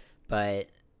them, but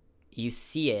you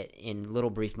see it in little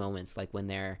brief moments, when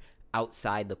they're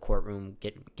outside the courtroom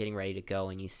getting ready to go,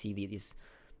 and you see these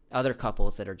other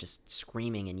couples that are just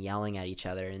screaming and yelling at each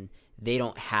other, and they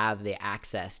don't have the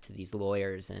access to these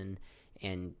lawyers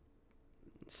and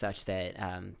such that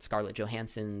Scarlett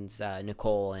Johansson's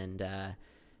Nicole and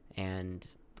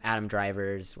Adam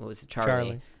Driver's, what was it,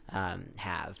 Charlie.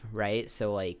 Have, right?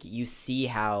 So you see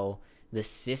how the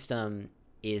system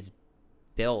is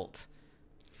built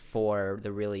for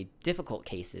the really difficult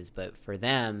cases, but for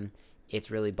them it's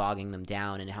really bogging them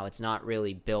down, and how it's not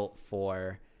really built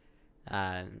for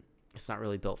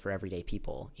everyday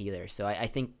people either. So I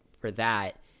think for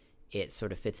that, it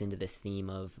sort of fits into this theme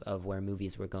of where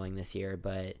movies were going this year.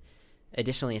 But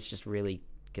additionally, it's just really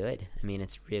good. I mean,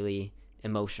 it's really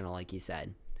emotional, like you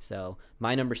said. So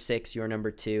my number 6, your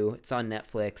number 2. It's on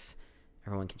Netflix.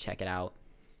 Everyone can check it out.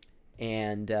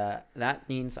 And that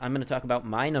means I'm going to talk about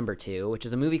my number 2, which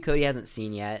is a movie Cody hasn't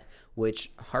seen yet,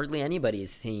 which hardly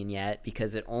anybody's seen yet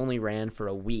because it only ran for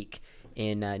a week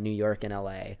in New York and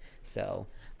LA. So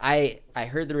I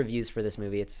heard the reviews for this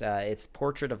movie. It's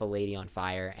Portrait of a Lady on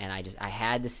Fire, and I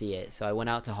had to see it. So I went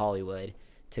out to Hollywood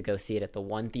to go see it at the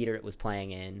one theater it was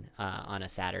playing in on a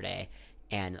Saturday.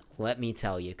 And let me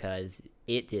tell you, because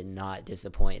it did not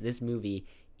disappoint. This movie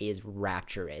is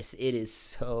rapturous. It is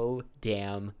so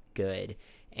damn good.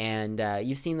 And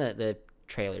you've seen the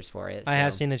trailers for it. I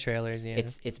have seen the trailers, yeah.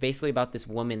 It's basically about this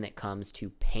woman that comes to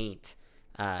paint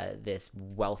this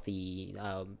wealthy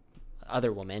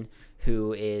other woman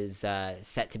who is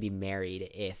set to be married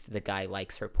if the guy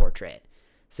likes her portrait.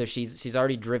 So she's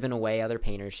already driven away other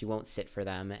painters. She won't sit for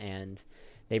them, and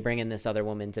they bring in this other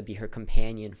woman to be her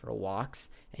companion for walks,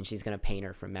 and she's going to paint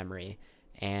her from memory.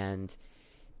 And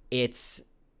it's,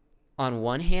 on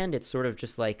one hand, it's sort of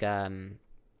just like a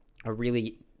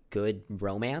really good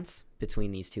romance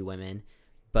between these two women.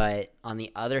 But on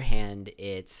the other hand,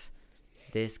 it's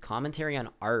this commentary on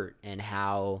art and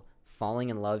how falling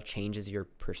in love changes your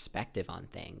perspective on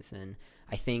things. And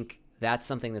I think that's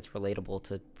something that's relatable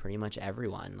to pretty much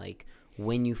everyone. Like,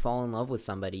 when you fall in love with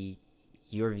somebody,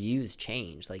 your views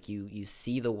change. Like, you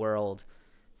see the world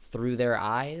through their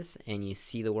eyes, and you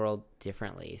see the world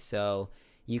differently. So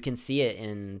you can see it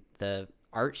in the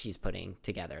art she's putting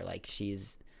together. Like,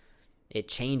 it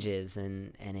changes,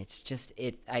 and it's just,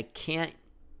 I can't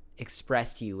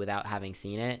express to you without having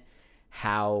seen it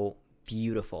how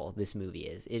beautiful this movie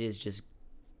is. It is just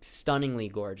stunningly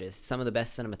gorgeous. Some of the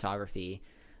best cinematography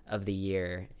of the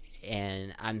year,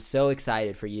 and I'm so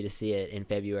excited for you to see it in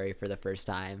February for the first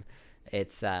time.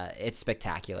 It's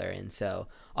spectacular, and so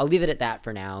I'll leave it at that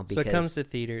for now. Because so it comes to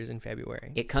theaters in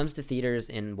February. It comes to theaters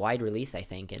in wide release, I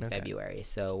think, in February.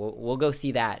 So we'll go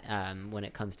see that when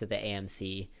it comes to the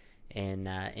AMC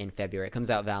in February. It comes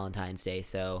out Valentine's Day.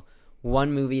 So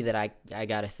one movie that I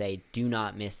gotta say, do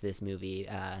not miss this movie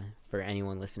for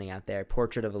anyone listening out there.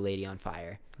 Portrait of a Lady on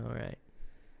Fire. All right.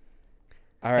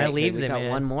 That leaves we it, got man.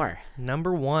 One more.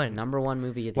 Number one movie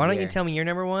of the year. Why don't you tell me your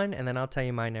number 1, and then I'll tell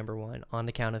you my number 1 on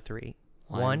the count of 3.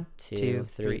 1, 2,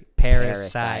 3.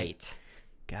 Parasite.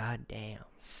 God damn.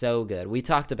 So good. We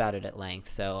talked about it at length,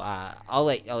 so I'll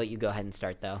let you go ahead and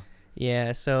start, though.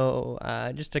 Yeah, so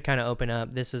just to kind of open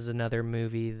up, this is another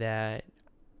movie that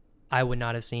I would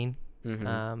not have seen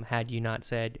had you not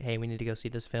said, hey, we need to go see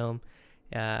this film.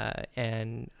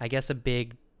 And I guess a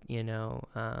big,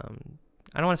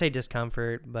 I don't want to say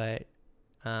discomfort, but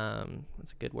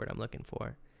that's a good word I'm looking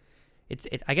for. It's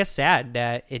I guess sad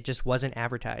that it just wasn't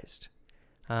advertised.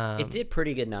 It did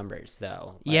pretty good numbers,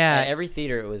 though. Yeah, every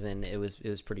theater it was in, it was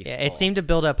pretty full. It seemed to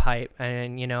build up hype,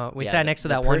 and we sat next to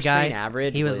that one guy. The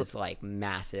average he was like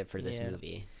massive for this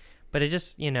movie. But it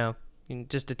just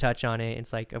just to touch on it,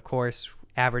 it's like, of course,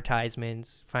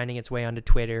 advertisements finding its way onto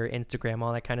Twitter, Instagram,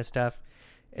 all that kind of stuff.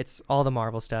 It's all the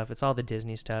Marvel stuff. It's all the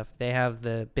Disney stuff. They have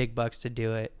the big bucks to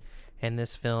do it. And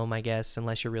this film, I guess,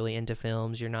 unless you're really into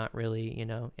films, you're not really,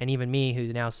 and even me,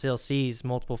 who now still sees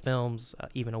multiple films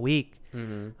even a week,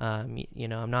 I'm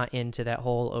not into that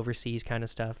whole overseas kind of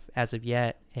stuff as of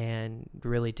yet. And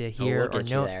really to hear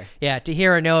to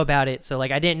hear or know about it. So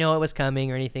like, I didn't know it was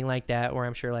coming or anything like that. Or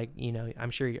I'm sure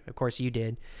I'm sure, of course, you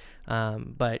did.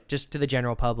 But just to the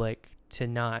general public, to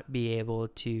not be able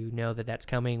to know that that's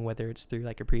coming, whether it's through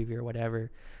like a preview or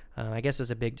whatever, I guess is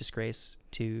a big disgrace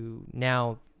to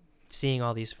now seeing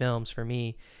all these films for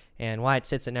me. And why it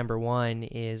sits at number 1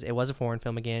 is it was a foreign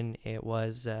film again. It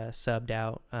was subbed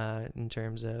out in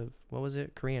terms of, what was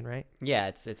it? Korean, right? Yeah,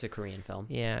 it's a Korean film.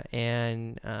 Yeah,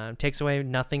 and takes away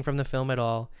nothing from the film at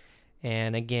all.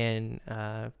 And again,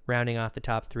 rounding off the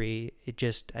top 3, it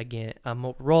just, again, a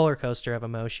roller coaster of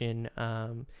emotion,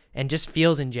 and just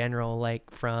feels in general,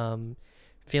 like from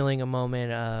feeling a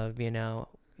moment of,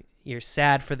 you're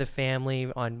sad for the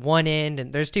family on one end,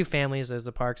 and there's 2 families, there's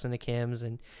the Parks and the Kims,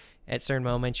 and at certain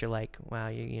moments you're like, wow,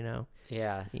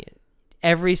 yeah.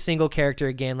 Every single character,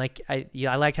 again, like I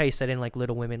liked how you said in like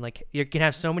Little Women, like you can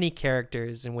have so many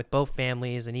characters, and with both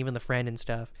families and even the friend and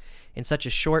stuff, in such a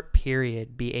short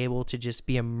period, be able to just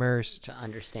be immersed to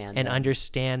understand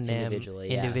them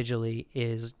individually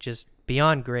is just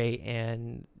beyond great.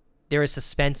 And there was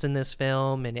suspense in this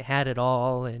film, and it had it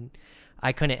all, and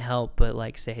I couldn't help but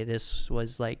like say this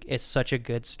was like, it's such a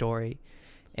good story.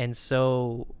 And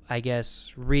so I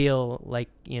guess real, like,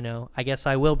 you know, I guess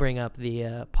I will bring up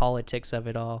the politics of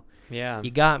it all. Yeah.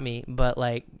 You got me. But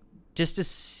like, just to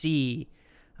see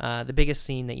the biggest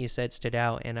scene that you said stood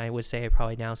out, and I would say it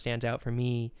probably now stands out for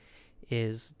me,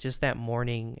 is just that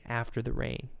morning after the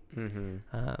rain. Mm-hmm.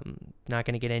 Not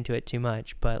going to get into it too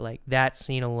much, but like that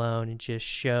scene alone, it just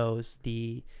shows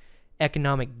the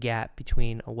economic gap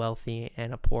between a wealthy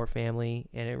and a poor family.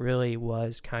 And it really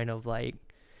was kind of like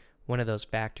one of those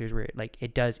factors where like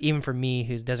it does, even for me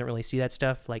who doesn't really see that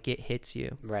stuff, like it hits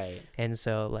you. Right. And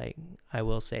so like I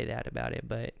will say that about it.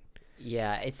 But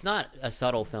yeah, it's not a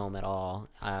subtle film at all.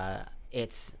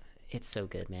 It's so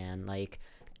good, man. Like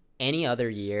any other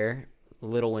year,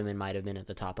 Little Women might have been at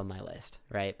the top of my list,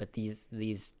 right? But these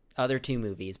other two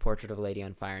movies, Portrait of a Lady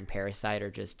on Fire and Parasite, are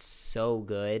just so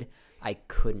good. I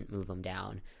couldn't move them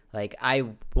down. Like I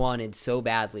wanted so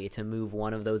badly to move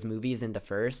one of those movies into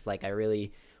first. Like I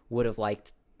really would have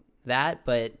liked that,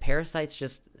 but Parasite's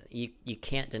just, you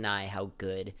can't deny how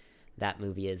good that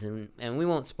movie is. And we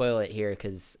won't spoil it here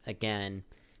because, again,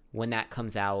 when that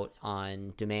comes out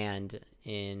on demand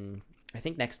in, I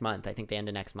think next month, I think the end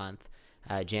of next month,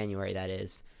 January that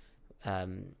is,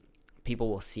 people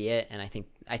will see it. And I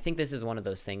think this is one of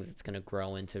those things that's going to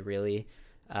grow into really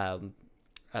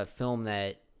a film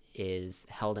that is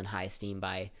held in high esteem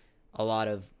by a lot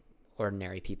of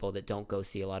ordinary people that don't go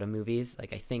see a lot of movies.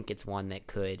 Like I think it's one that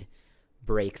could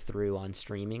break through on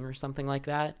streaming or something like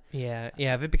that. Yeah.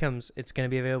 If it becomes, it's going to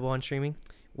be available on streaming.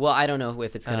 Well, I don't know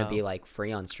if it's going to be like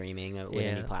free on streaming with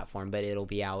any platform, but it'll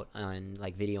be out on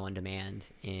like video on demand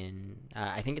in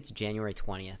I think it's January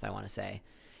 20th, I want to say.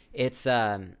 It's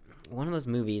one of those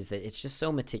movies that it's just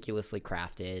so meticulously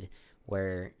crafted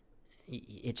where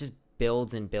it just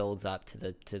builds and builds up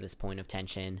to this point of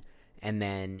tension, and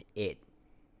then it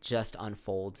just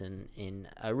unfolds in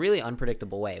a really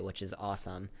unpredictable way, which is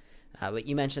awesome. But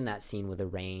you mentioned that scene with the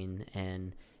rain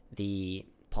and the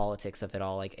politics of it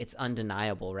all. Like it's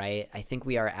undeniable, right? I think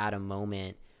we are at a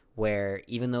moment where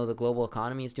even though the global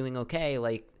economy is doing okay,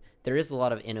 like there is a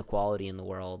lot of inequality in the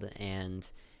world,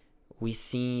 and we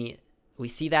see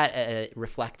that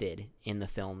reflected in the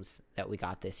films that we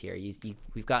got this year.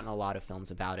 We've gotten a lot of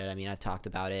films about it. I mean, I've talked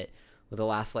about it with the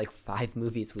last like 5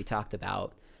 movies we talked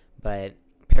about, but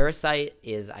Parasite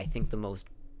is, I think, the most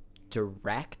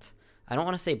direct. I don't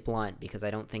want to say blunt because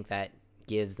I don't think that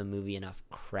gives the movie enough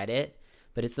credit,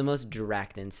 but it's the most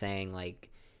direct in saying like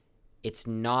it's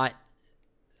not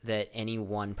that any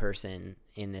one person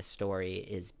in this story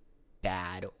is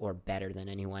bad or better than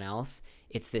anyone else.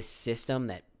 It's this system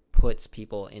that puts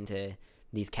people into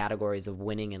these categories of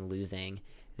winning and losing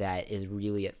that is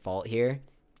really at fault here.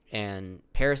 And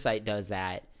Parasite does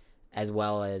that as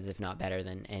well as, if not better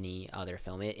than any other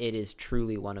film. It is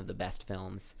truly one of the best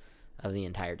films of the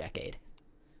entire decade.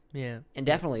 Yeah. And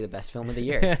definitely the best film of the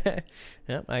year.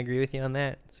 Yep, I agree with you on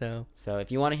that. So if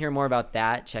you want to hear more about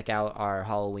that, check out our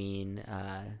Halloween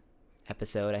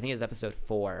episode. I think it was episode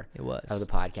 4 of the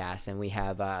podcast. And we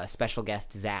have a special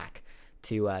guest, Zach,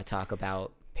 to talk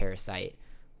about Parasite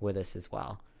with us as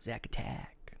well. Zach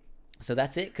Attack. So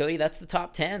that's it, Cody. That's the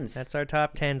top 10s. That's our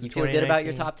top 10s. You feel good about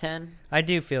your top 10? I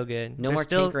do feel good. No more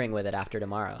tinkering with it after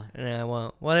tomorrow. No, I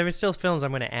won't. Well, there are still films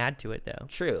I'm going to add to it, though.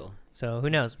 True. So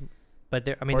who knows? But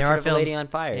there are Portrait of films. a Lady on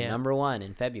Fire, number 1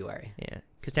 in February. Yeah,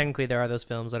 because technically there are those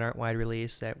films that aren't wide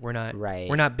release that we're not. Right.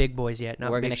 We're not big boys yet.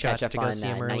 Not we're big shots catch up to go on see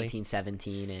them early.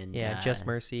 1917 and Just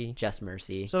Mercy. Just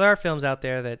Mercy. So there are films out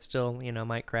there that still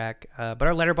might crack. But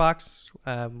our letterbox,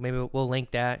 maybe we'll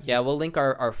link that. Yeah, we'll link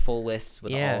our full lists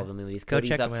with all of the movies. Go Cody's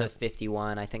check up them to out.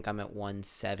 51. I think I'm at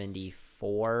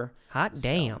 174. Hot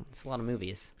damn! So it's a lot of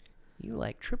movies. You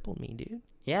like tripled me, dude.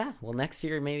 Yeah, well, next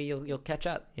year maybe you'll catch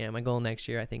up. Yeah, my goal next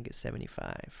year I think is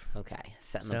 75. Okay,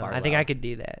 setting the bar I think low. I could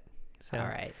do that. So, all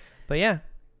right. But yeah,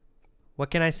 what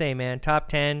can I say, man? Top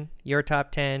 10, your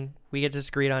top 10. We get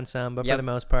disagreed on some, but for the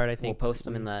most part, I think we'll post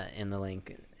them in the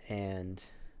link. And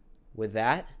with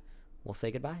that, we'll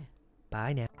say goodbye.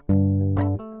 Bye now.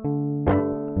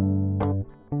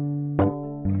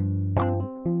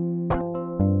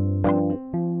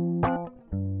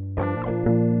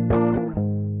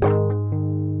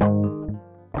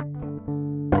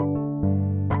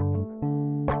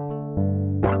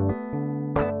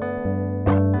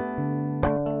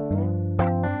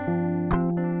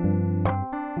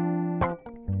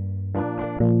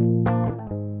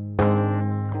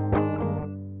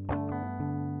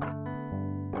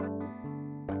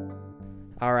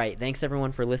 All right, thanks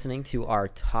everyone for listening to our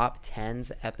top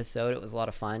 10s episode. It was a lot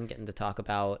of fun getting to talk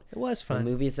about the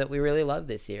movies that we really loved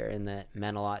this year and that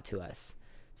meant a lot to us.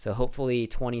 So hopefully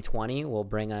 2020 will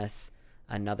bring us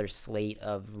another slate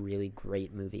of really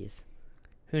great movies.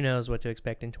 Who knows what to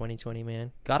expect in 2020,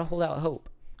 man? Gotta hold out hope.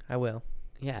 I will.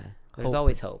 Yeah, there's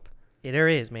always hope. Yeah, there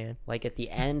is, man. Like at the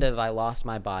end of I Lost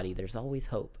My Body, there's always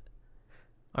hope.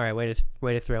 All right, way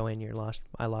to throw in your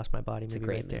I Lost My Body movie. It's a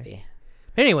great right movie.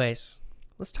 There. Anyways,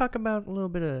 let's talk about a little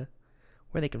bit of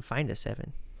where they can find us,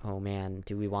 Evan. Oh man,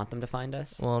 do we want them to find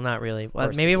us? Well, not really.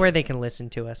 Well, maybe where they can listen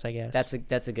to us, I guess.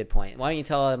 That's a good point. Why don't you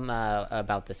tell them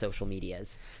about the social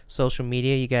medias? Social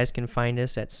media, you guys can find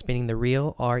us at Spinning the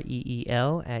Reel,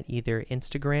 REEL, at either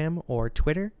Instagram or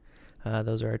Twitter.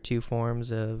 Those are our two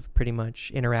forms of pretty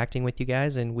much interacting with you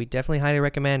guys, and we definitely highly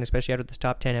recommend, especially after this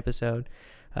top 10 episode,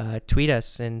 tweet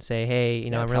us and say, hey,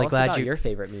 I'm really glad about your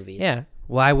favorite movies. Yeah,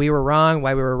 why we were wrong,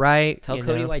 why we were right. Tell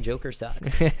Cody why Joker sucks.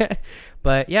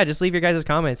 But yeah, just leave your guys'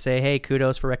 comments. Say, hey,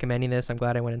 kudos for recommending this. I'm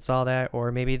glad I went and saw that.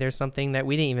 Or maybe there's something that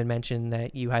we didn't even mention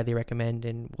that you highly recommend,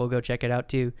 and we'll go check it out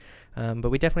too. But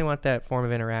we definitely want that form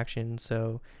of interaction.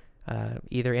 So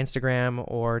either Instagram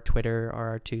or Twitter are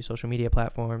our two social media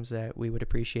platforms that we would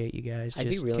appreciate you guys. I'd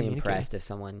be really impressed if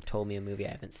someone told me a movie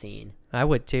I haven't seen. I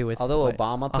would too. Although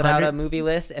Obama put out a movie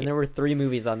list and there were 3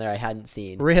 movies on there I hadn't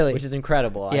seen. Really? Which is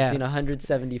incredible. Yeah. I've seen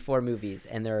 174 movies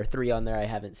and there are 3 on there I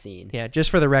haven't seen. Yeah,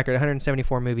 just for the record,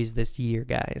 174 movies this year,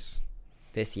 guys.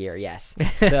 This year, yes.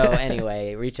 So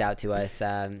anyway, reach out to us.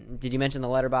 Did you mention the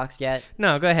Letterboxd yet?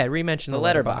 No, go ahead. Re-mention the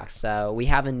Letterboxd. We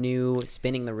have a new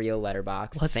Spinning the Reel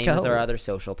Letterboxd. Let's same go. As our other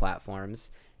social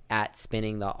platforms at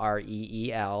Spinning the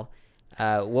REEL.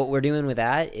 What we're doing with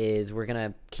that is we're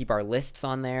gonna keep our lists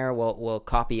on there. We'll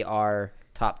copy our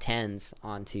top 10s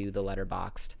onto the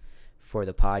Letterboxd for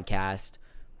the podcast.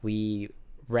 We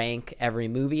rank every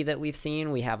movie that we've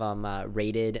seen. We have them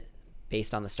rated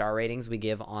based on the star ratings we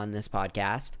give on this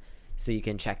podcast, so you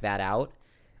can check that out.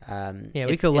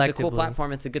 It's a cool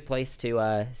platform. It's a good place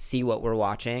to see what we're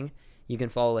watching. You can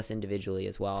follow us individually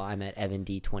as well. I'm at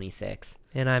EvanD26.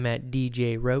 And I'm at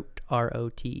DJ Rote,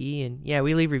 ROTE. And yeah,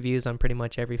 we leave reviews on pretty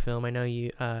much every film. I know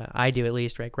I do at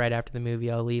least, right after the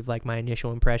movie. I'll leave like my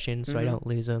initial impressions so I don't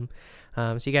lose them.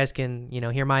 So you guys can,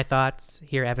 hear my thoughts,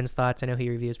 hear Evan's thoughts. I know he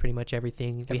reviews pretty much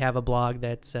everything. Yep. We have a blog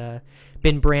that's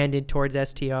been branded towards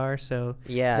STR. So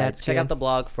yeah, check out the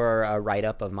blog for a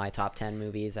write-up of my top 10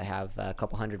 movies. I have a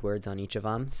couple hundred words on each of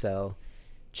them. So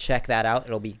check that out.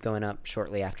 It'll be going up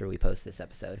shortly after we post this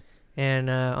episode. And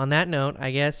on that note,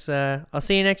 I guess I'll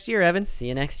see you next year, Evan. See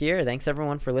you next year. Thanks,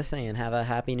 everyone, for listening, and have a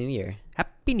Happy New Year.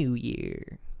 Happy New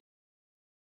Year.